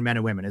differences between men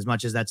and women, as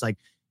much as that's like,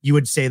 you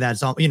would say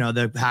that's all,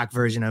 the hack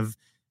version of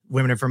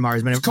women are from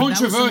Mars. It's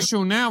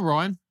controversial now,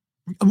 Ryan.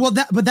 Well,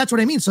 but that's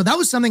what I mean. So that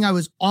was something I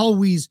was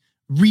always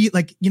me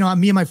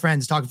and my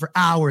friends talking for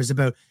hours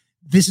about,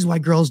 this is why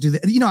girls do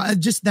that.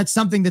 Just that's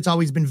something that's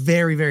always been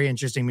very, very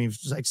interesting to me,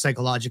 like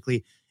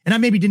psychologically. And I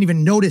maybe didn't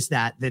even notice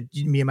that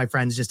me and my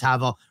friends just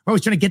we're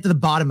always trying to get to the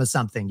bottom of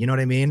something, you know what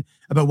I mean?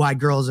 About why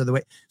girls are the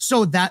way.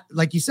 So that,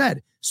 like you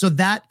said,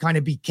 that kind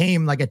of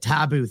became like a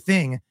taboo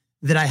thing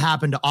that I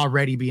happen to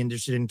already be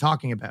interested in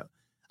talking about.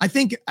 I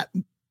think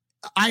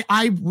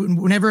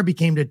whenever it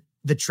became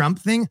the Trump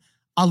thing,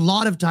 a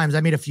lot of times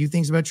I made a few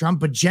things about Trump,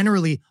 but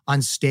generally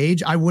on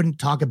stage, I wouldn't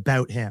talk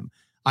about him.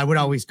 I would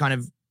always kind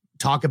of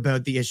talk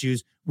about the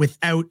issues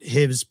without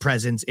his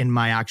presence in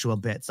my actual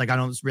bits. Like, I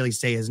don't really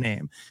say his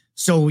name.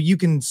 So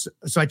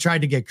I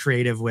tried to get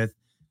creative with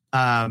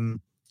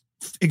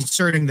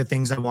inserting the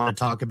things I want to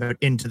talk about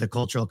into the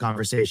cultural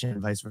conversation and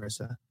vice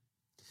versa.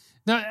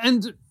 Now,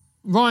 and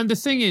Ryan, the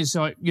thing is,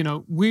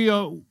 we're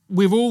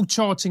all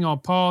charting our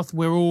path.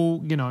 We're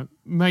all,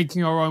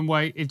 making our own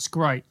way. It's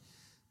great.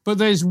 But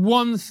there's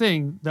one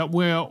thing that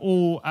we're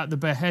all at the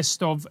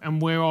behest of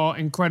and we are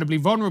incredibly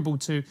vulnerable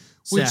to,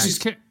 which is...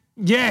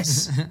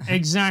 Yes,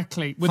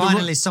 exactly.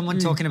 Finally, someone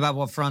talking about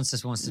what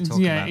Francis wants to talk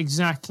about. Yeah,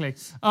 exactly.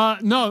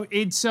 No,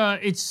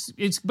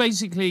 it's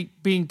basically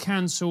being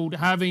cancelled,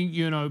 having,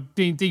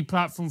 being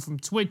deplatformed from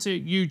Twitter,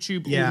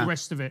 YouTube, all the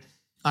rest of it.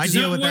 I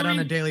deal with that on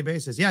a daily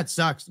basis. Yeah, it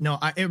sucks. No,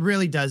 it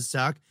really does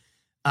suck.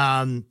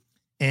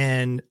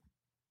 And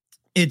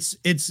it's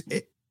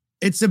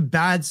a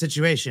bad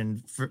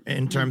situation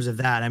in terms of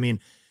that. I mean,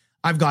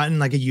 I've gotten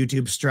like a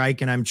YouTube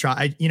strike, and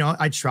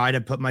I try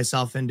to put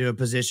myself into a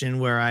position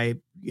where I,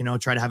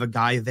 try to have a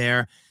guy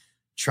there,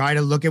 try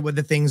to look at what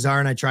the things are,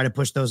 and I try to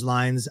push those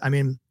lines. I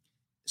mean,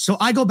 so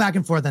I go back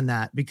and forth on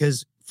that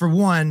because, for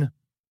one,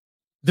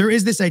 there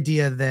is this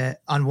idea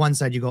that on one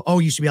side you go, oh,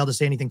 you should be able to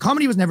say anything.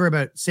 Comedy was never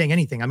about saying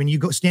anything. I mean, you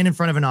go stand in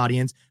front of an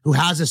audience who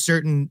has a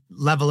certain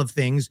level of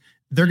things.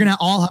 They're going to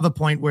all have a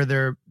point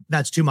where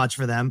that's too much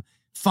for them.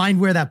 Find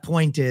where that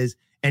point is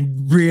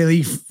and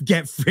really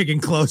get friggin'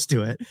 close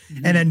to it,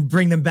 and then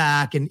bring them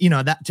back. And,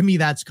 that, to me,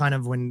 that's kind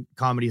of when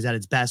comedy is at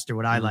its best, or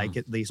what I like,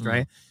 at least.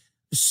 Right.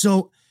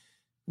 So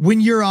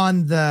when you're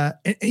on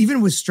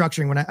even with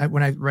structuring,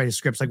 when I write a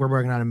script, like we're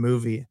working on a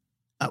movie,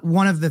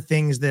 one of the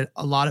things that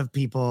a lot of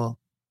people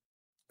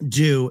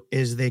do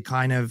is they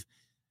kind of,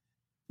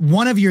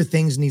 one of your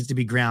things needs to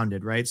be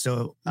grounded, right?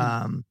 So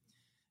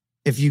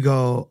if you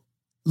go,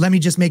 let me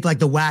just make like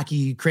the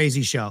wacky,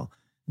 crazy show,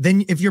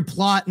 then if your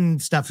plot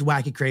and stuff's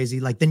wacky, crazy,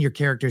 like then your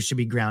characters should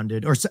be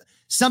grounded, or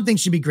something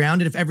should be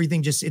grounded. If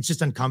everything it's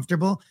just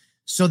uncomfortable.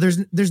 So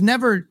there's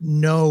never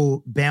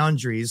no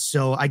boundaries.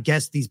 So I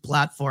guess these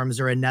platforms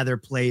are another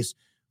place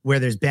where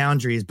there's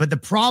boundaries. But the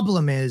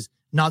problem is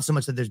not so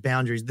much that there's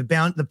boundaries.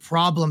 The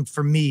problem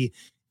for me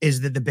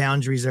is that the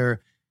boundaries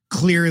are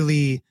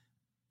clearly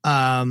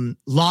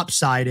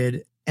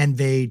lopsided, and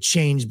they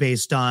change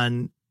based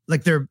on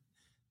like they're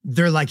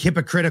like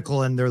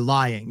hypocritical and they're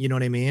lying. You know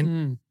what I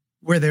mean?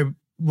 Where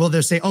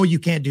they'll say, oh, you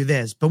can't do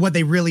this. But what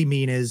they really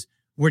mean is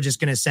we're just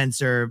going to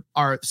censor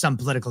some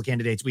political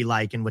candidates we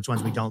like and which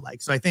ones we don't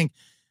like. So I think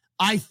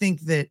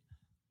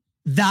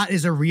that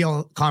is a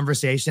real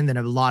conversation that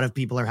a lot of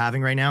people are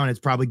having right now. And it's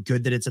probably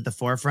good that it's at the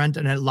forefront.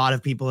 And a lot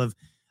of people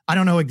I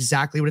don't know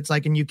exactly what it's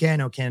like in UK. I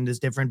know Canada's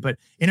different, but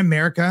in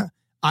America,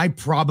 I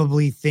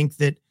probably think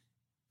that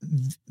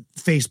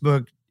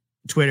Facebook,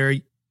 Twitter,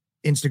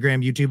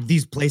 Instagram, YouTube,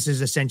 these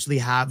places essentially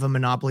have a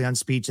monopoly on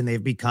speech, and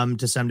they've become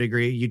to some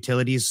degree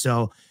utilities.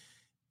 So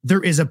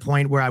there is a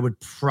point where I would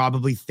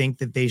probably think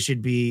that they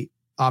should be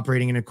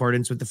operating in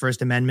accordance with the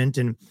First Amendment.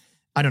 And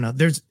I don't know,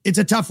 it's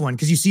a tough one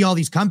because you see all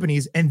these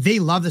companies and they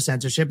love the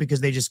censorship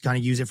because they just kind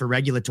of use it for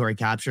regulatory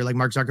capture. Like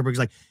Mark Zuckerberg's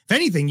like, if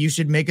anything, you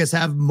should make us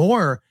have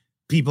more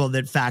people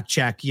that fact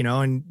check,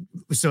 and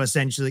so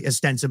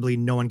ostensibly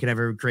no one could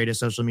ever create a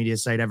social media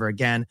site ever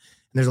again. And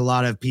there's a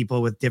lot of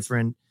people with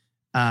different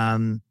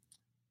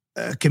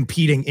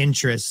competing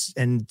interests,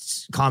 and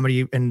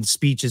comedy and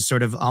speech is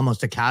sort of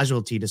almost a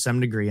casualty to some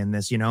degree in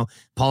this.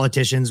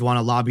 Politicians want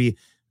to lobby,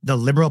 the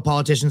liberal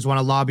politicians want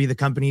to lobby the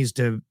companies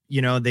to,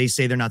 they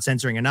say they're not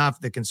censoring enough.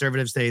 The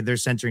conservatives say they're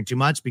censoring too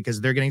much because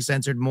they're getting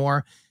censored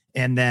more.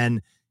 And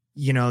then,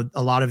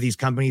 a lot of these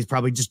companies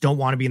probably just don't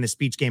want to be in the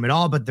speech game at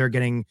all, but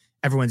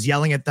everyone's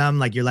yelling at them.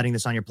 Like, you're letting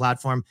this on your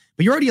platform,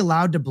 but you're already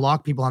allowed to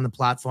block people on the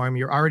platform.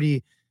 There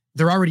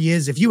already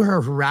is, if you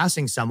are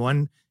harassing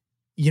someone,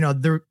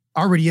 there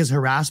already is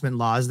harassment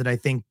laws that I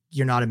think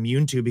you're not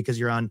immune to because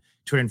you're on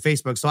Twitter and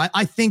Facebook. So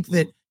I think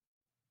that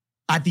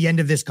at the end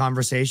of this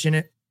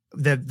conversation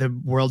that the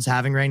world's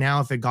having right now,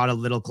 if it got a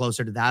little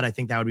closer to that, I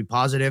think that would be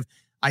positive.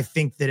 I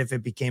think that if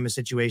it became a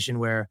situation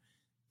where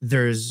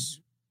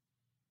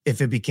if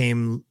it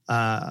became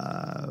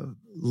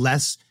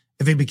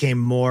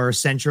more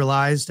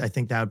centralized, I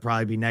think that would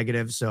probably be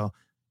negative. So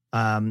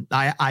I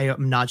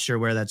am not sure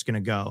where that's going to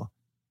go.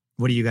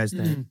 What do you guys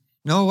think?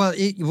 No, well,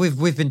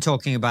 we've been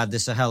talking about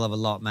this a hell of a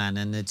lot, man,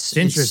 and it's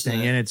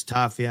interesting and it's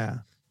tough,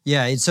 yeah.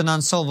 Yeah, it's an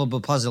unsolvable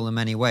puzzle in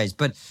many ways.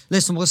 But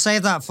listen, we'll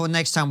save that for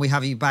next time we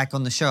have you back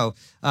on the show.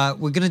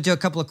 We're going to do a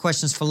couple of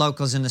questions for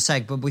locals in a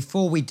sec, but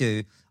before we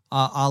do,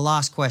 our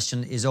last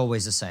question is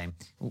always the same.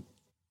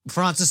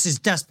 Francis is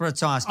desperate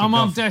to ask you.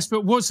 I'm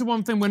desperate. What's the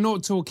one thing we're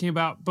not talking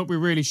about, but we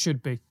really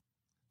should be?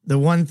 The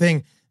one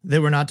thing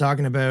that we're not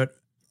talking about,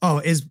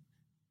 is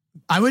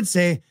I would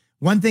say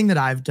one thing that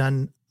I've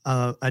done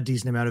a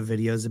decent amount of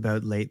videos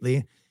about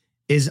lately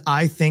is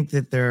I think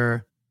that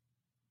there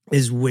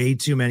is way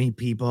too many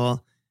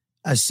people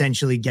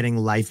essentially getting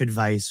life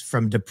advice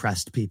from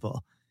depressed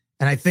people.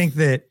 And I think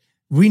that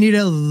we need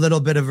a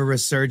little bit of a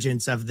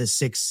resurgence of the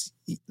 6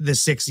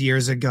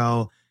 years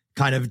ago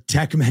kind of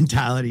tech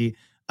mentality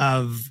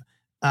of,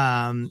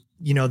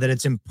 that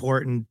it's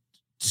important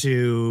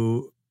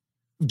to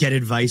get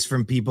advice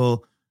from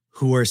people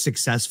who are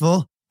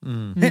successful.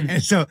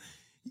 And so,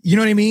 you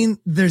know what I mean?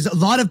 There's a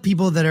lot of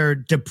people that are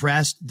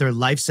depressed, their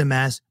life's a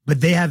mess,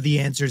 but they have the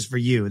answers for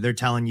you. They're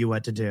telling you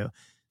what to do.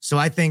 So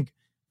I think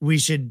we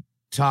should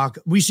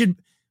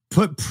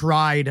put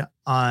pride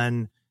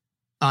on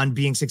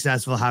being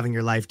successful, having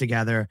your life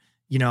together,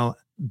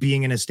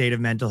 being in a state of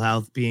mental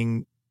health,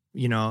 being,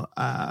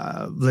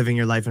 living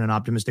your life in an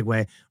optimistic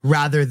way,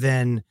 rather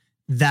than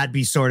that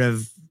be sort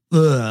of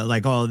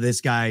like, oh,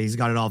 this guy, he's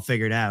got it all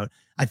figured out.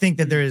 I think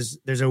that there's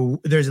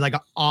like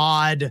an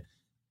odd,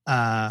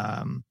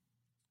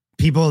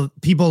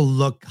 people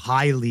look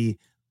highly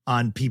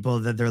on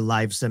people that their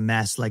life's a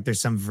mess. Like there's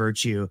some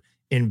virtue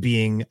in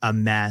being a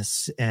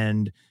mess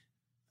and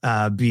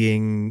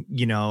being,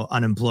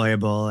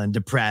 unemployable and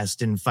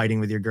depressed and fighting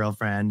with your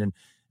girlfriend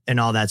and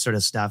all that sort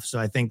of stuff. So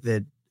I think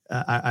that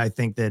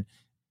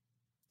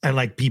I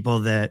like people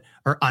that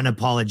are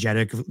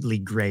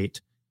unapologetically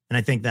great. And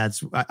I think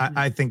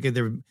I think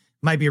there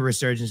might be a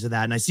resurgence of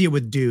that. And I see it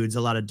with dudes,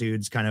 a lot of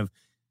dudes kind of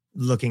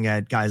looking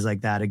at guys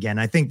like that again.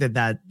 I think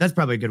that's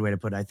probably a good way to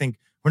put it. I think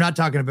we're not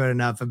talking about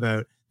enough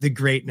about the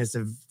greatness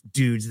of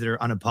dudes that are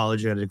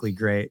unapologetically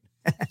great.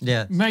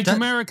 Yeah. Make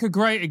America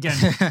great again.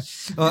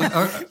 No,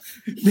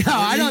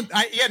 I don't.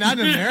 Not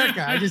in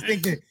America. I just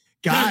think that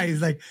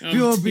guys like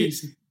people be.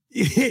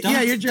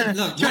 Yeah, you're trying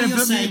to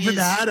put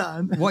the hat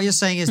on. What you're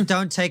saying is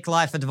don't take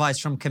life advice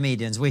from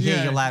comedians. We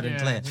hear you loud and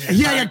clear.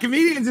 Yeah,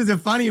 comedians is a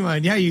funny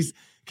one. Yeah,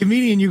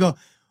 comedian, you go,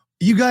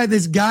 you got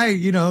this guy,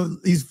 you know,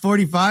 he's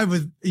 45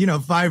 with, you know,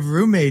 5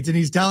 roommates, and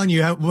he's telling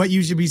you what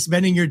you should be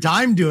spending your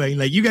time doing.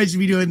 Like, you guys should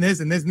be doing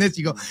this and this and this.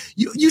 You go,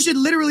 you should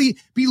literally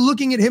be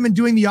looking at him and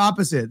doing the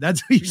opposite.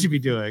 That's what you should be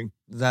doing.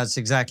 That's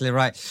exactly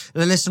right.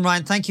 Listen,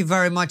 Ryan, thank you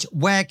very much.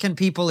 Where can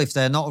people, if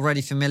they're not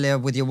already familiar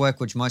with your work,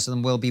 which most of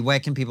them will be, where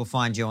can people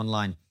find you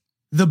online?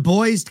 The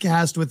Boys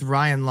Cast with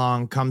Ryan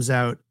Long comes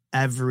out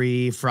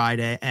every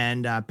Friday,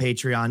 and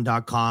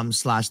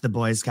patreon.com/The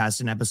Boys Cast.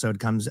 An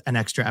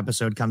extra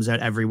episode comes out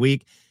every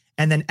week.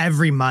 And then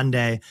every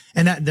Monday,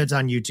 and that's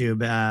on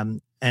YouTube,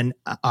 and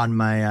on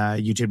my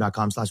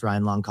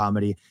youtube.com/Ryan Long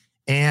Comedy.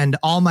 And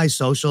all my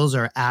socials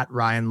are at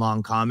Ryan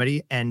Long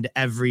Comedy. And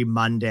every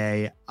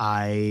Monday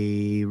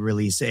I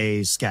release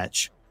a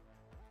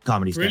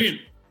comedy Brilliant.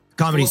 sketch.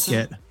 Comedy Awesome.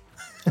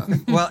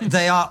 skit. Well,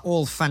 they are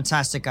all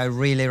fantastic. I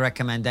really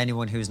recommend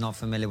anyone who's not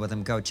familiar with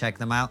them, go check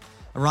them out.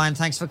 Ryan,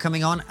 thanks for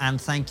coming on, and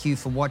thank you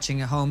for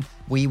watching at home.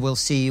 We will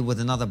see you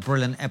with another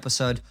brilliant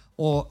episode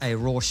or a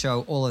Raw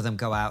show. All of them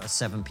go out at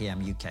 7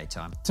 p.m. UK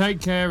time. Take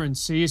care and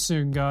see you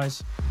soon,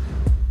 guys.